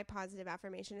that's my positive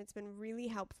affirmation. It's been really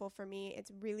helpful for me.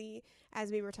 It's really,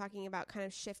 as we were talking about, kind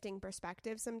of shifting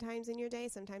perspective sometimes in your day.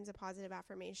 Sometimes a positive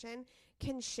affirmation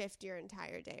can shift your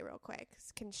entire day real quick,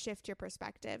 can shift your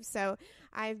perspective. So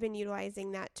I've been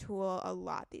utilizing that tool a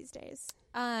lot these days.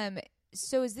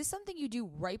 So is this something you do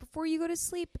right before you go to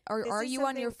sleep, or are you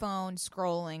on your phone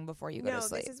scrolling before you go to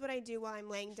sleep? No, this is what I do while I'm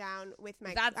laying down with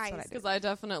my That's eyes. what I do. Because I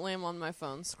definitely am on my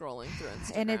phone scrolling through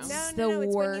Instagram. And it's No, the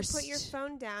it's worst. when you put your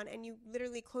phone down and you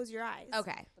literally close your eyes.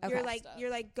 Okay. You're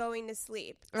like going to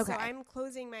sleep. Okay. So I'm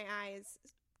closing my eyes,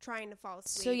 trying to fall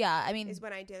asleep. So yeah, I mean, is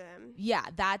when I do them. yeah,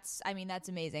 that's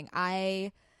amazing.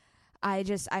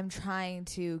 I'm trying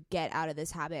to get out of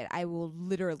this habit. I will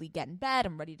literally get in bed.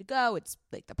 I'm ready to go. It's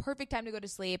like the perfect time to go to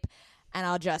sleep. And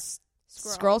I'll just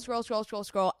scroll.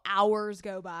 Hours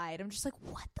go by. And I'm just like,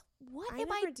 what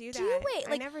am I doing?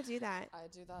 I never do that. I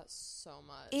do that so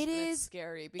much. It's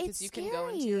scary because you can go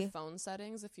into your phone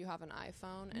settings if you have an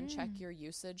iPhone and check your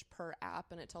usage per app,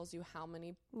 and it tells you how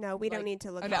many. No, we don't need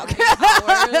to look. How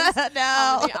at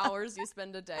many hours you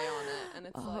spend a day on it, and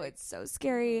it's it's so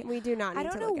scary. We do not. Need I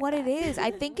don't to know look what at it that. is.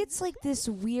 I think it's like this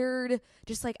weird,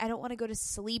 just like I don't want to go to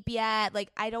sleep yet. Like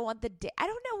I don't want the day. I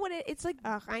don't know what it's like.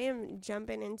 Ugh, I am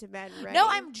jumping into bed. Ready. No,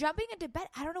 I'm jumping into bed.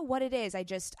 I don't know what it is. I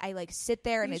like sit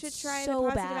there and you it's should try so the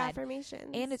positive bad.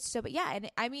 affirmations. And it's so, but yeah, and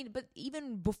I mean, but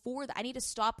even before that, I need to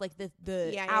stop like the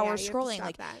you hour have to scrolling. stop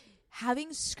Like that.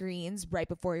 having screens right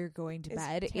before you're going to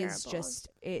bed is terrible. just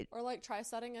it. Or like try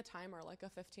setting a timer, like a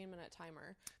 15-minute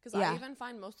timer. Because Yeah. I even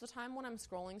find most of the time when I'm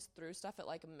scrolling through stuff at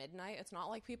like midnight, it's not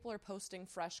like people are posting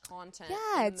fresh content.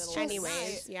 Yeah, in the it's middle of the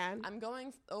anyways. night. Yeah. I'm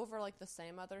going over like the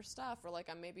same other stuff, or like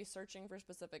I'm maybe searching for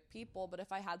specific people. But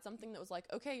if I had something that was like,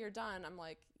 okay, you're done, I'm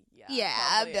like, yeah,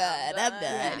 I'm probably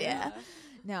done. Yeah.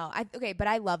 No, but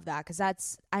I love that because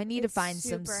I need to It's find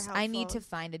some. super I need to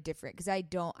helpful. find a different because I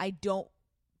don't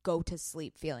go to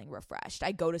sleep feeling refreshed.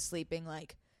 I go to sleep being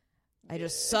like, I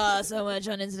just saw so much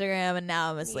on Instagram and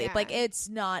now I'm asleep. Yeah. Like it's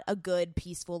not a good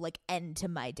peaceful like end to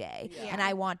my day. Yeah. And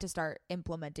I want to start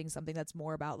implementing something that's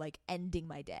more about like ending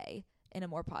my day in a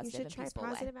more You positive should and try peaceful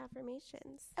positive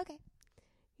affirmations. way. Okay.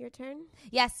 Your turn.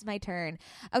 Yes, my turn.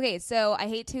 Okay, so I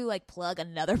hate to like plug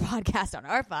another podcast on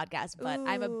our podcast, but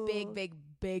I'm a Ooh.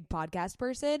 big podcast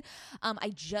person.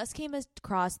 I just came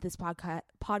across this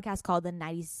podcast called the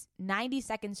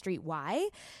 92nd Street Y.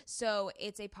 So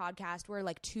it's a podcast where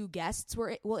like two guests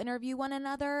will interview one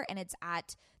another, and it's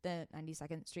at the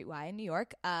 92nd Street Y in New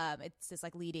York. It's this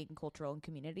like leading cultural and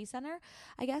community center,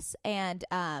 I guess. And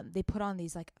they put on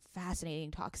these like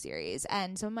fascinating talk series.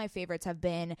 And some of my favorites have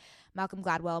been Malcolm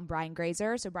Gladwell and Brian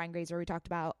Grazer. So Brian Grazer we talked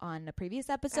about on a previous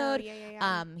episode.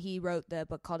 Yeah. He wrote the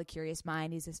book called A Curious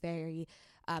Mind. He's this very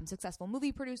successful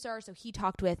movie producer. So he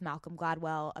talked with Malcolm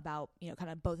Gladwell about, kind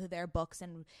of both of their books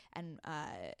and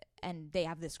they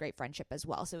have this great friendship as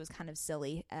well. So it was kind of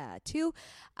silly too.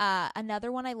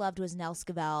 Another one I loved was Nell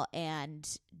Scovell and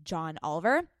John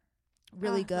Oliver.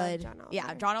 Really good. John Oliver.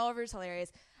 Yeah, John Oliver's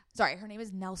hilarious. Sorry, her name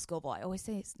is Nell Scovell. I always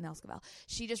say it's Nell Scovell.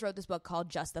 She just wrote this book called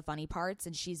Just the Funny Parts,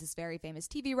 and she's this very famous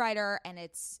TV writer, and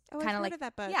it's kind of like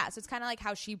that book. Yeah, so it's kind of like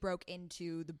how she broke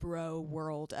into the bro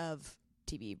world of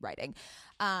TV writing.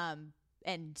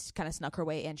 And kind of snuck her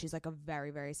way in. She's like a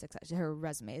very, very successful. Her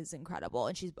resume is incredible,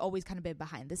 and she's always kind of been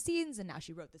behind the scenes. And now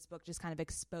she wrote this book, just kind of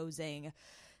exposing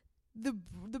the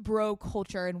bro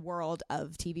culture and world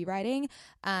of TV writing.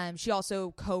 She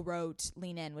also co-wrote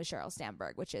Lean In with Sheryl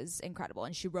Sandberg, which is incredible,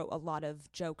 and she wrote a lot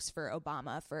of jokes for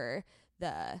Obama for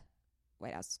the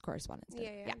White House Correspondents'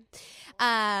 Dinner.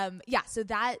 Yeah. So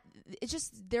that it's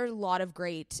just there are a lot of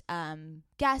great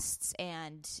guests,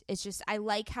 and it's just I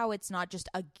like how it's not just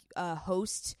a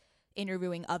host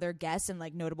interviewing other guests and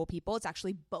like notable people. It's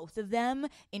actually both of them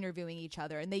interviewing each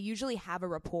other, and they usually have a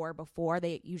rapport before.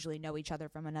 They usually know each other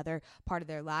from another part of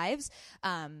their lives.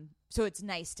 So it's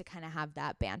nice to kind of have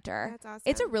that banter. That's awesome.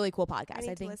 It's a really cool podcast. I need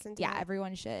to think listen to yeah, it.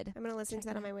 everyone should. I'm gonna listen to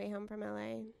that on my way home from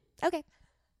LA. Okay.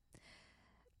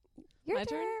 My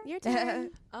turn? Your turn.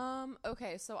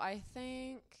 Okay, so I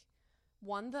think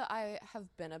one that I have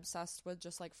been obsessed with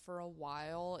just like for a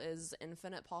while is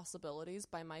Infinite Possibilities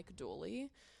by Mike Dooley,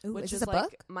 which is a like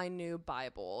book? my new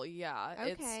Bible. Yeah,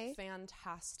 Okay. It's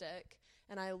fantastic.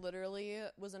 And I literally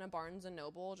was in a Barnes and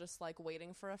Noble just like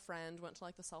waiting for a friend, went to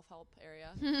like the self-help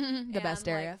area. The best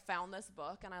area. Like, found this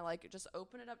book and I like just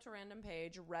opened it up to a random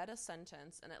page, read a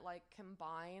sentence, and it like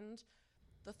combined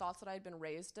the thoughts that I'd been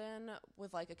raised in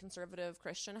with like a conservative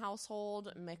Christian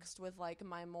household mixed with like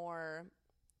my more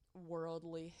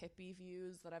worldly hippie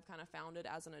views that I've kind of founded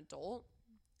as an adult.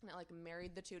 And it like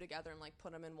married the two together and like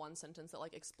put them in one sentence that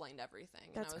like explained everything.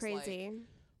 That's and I was crazy.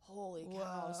 Like, holy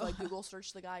cow. So I Google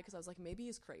searched the guy because I was like, maybe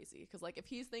he's crazy. Because like if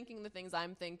he's thinking the things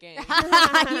I'm thinking,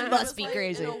 He must be like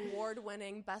crazy. an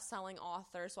award-winning, best-selling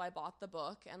author. So I bought the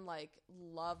book and like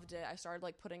loved it. I started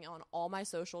like putting it on all my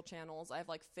social channels. I have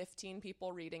like 15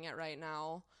 people reading it right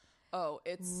now. Oh,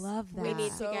 it's Love that. We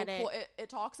need so to get cool. it. It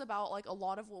talks about like a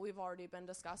lot of what we've already been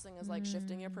discussing is like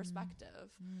shifting your perspective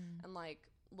and like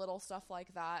little stuff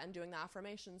like that, and doing the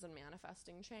affirmations and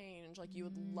manifesting change. Like you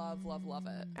would love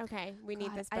it. Okay, we need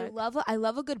God, this book. I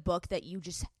love a good book that you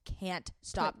just can't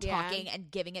stop Yeah. talking and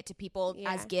giving it to people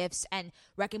Yeah. as gifts and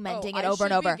recommending Oh, it I over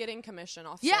and should over. be getting commission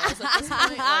off Yeah. sales at this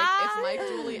point. Like if Mike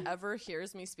Dooley ever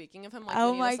hears me speaking of him, like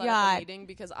Oh we need my to set up God. a meeting,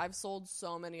 because I've sold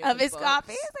so many Of his books.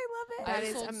 copies, I love it. That I've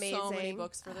is sold so many amazing.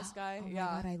 books for this guy. Oh my yeah,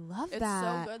 God, I love it's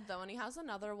that. so good though, and he has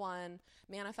another one,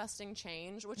 Manifesting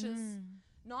Change, which is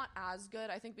not as good,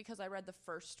 I think, because I read the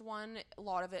first one. A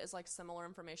lot of it is like similar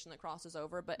information that crosses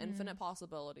over, but Infinite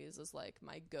Possibilities is like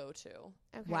my go-to.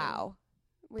 Okay. Wow,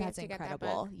 We that's have to get that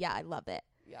incredible. book. Yeah, I love it.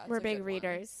 Yeah, it's We're a big good one.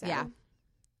 readers. So. Yeah.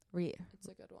 It's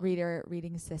a good one.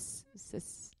 Reading sisters.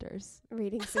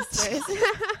 Reading sisters.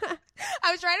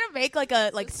 I was trying to make like a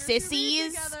Sisters who read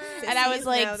sissies, together. and I was Sissies?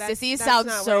 like, No, that's- sissies that's sounds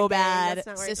not so working. bad. That's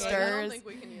not working. I Sisters. don't think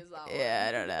we can use that one. Yeah,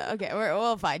 I don't know. Okay,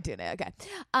 we'll fine tune it. Okay.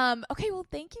 Okay. Well,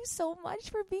 thank you so much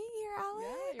for being here, Alex.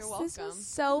 Yeah, you're This welcome. was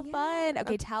so fun.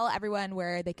 Okay, tell everyone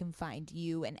where they can find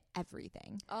you and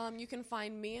everything. You can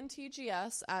find me and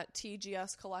TGS at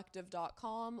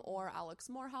tgscollective.com or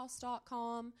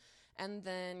alexmorehouse.com. And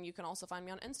then you can also find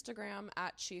me on Instagram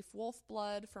at Chief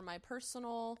Wolfblood for my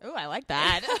personal. Oh, I like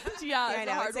that. Yeah, I it's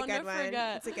know, a hard it's a one good to one.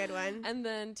 forget. It's a good one. And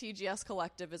then TGS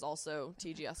Collective is also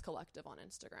TGS Collective on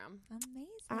Instagram. Amazing.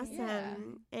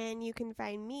 Awesome. Yeah. And you can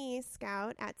find me,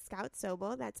 Scout, at Scout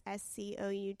Sobel. That's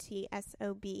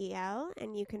SCOUTSOBEL.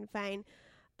 And you can find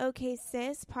OK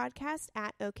Sis Podcast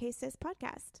at OK Sis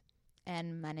Podcast.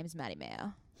 And my name's Maddie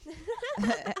Mayo.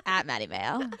 At Maddie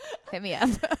Mayo. Hit me up.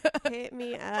 Hit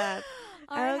me up.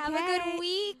 All right, have a Okay. good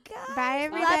week. guys. Bye,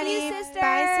 everybody. Love you, sisters.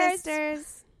 Bye,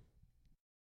 sisters.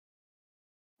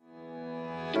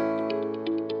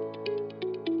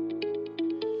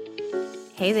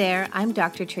 Hey there, I'm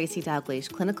Dr. Tracy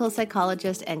Dalgleish, clinical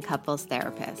psychologist and couples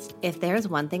therapist. If there's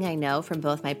one thing I know from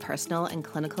both my personal and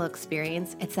clinical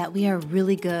experience, it's that we are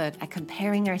really good at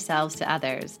comparing ourselves to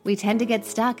others. We tend to get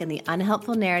stuck in the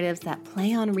unhelpful narratives that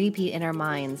play on repeat in our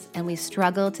minds, and we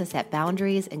struggle to set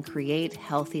boundaries and create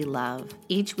healthy love.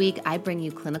 Each week, I bring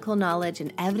you clinical knowledge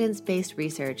and evidence-based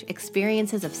research,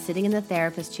 experiences of sitting in the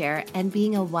therapist chair, and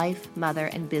being a wife, mother,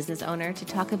 and business owner to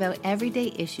talk about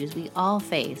everyday issues we all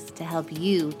face to help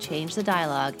you change the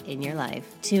dialogue in your life.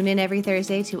 Tune in every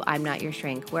Thursday to I'm Not Your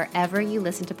Shrink, wherever you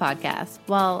listen to podcasts.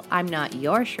 While I'm not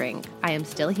your shrink, I am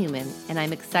still human, and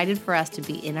I'm excited for us to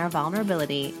be in our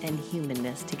vulnerability and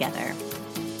humanness together.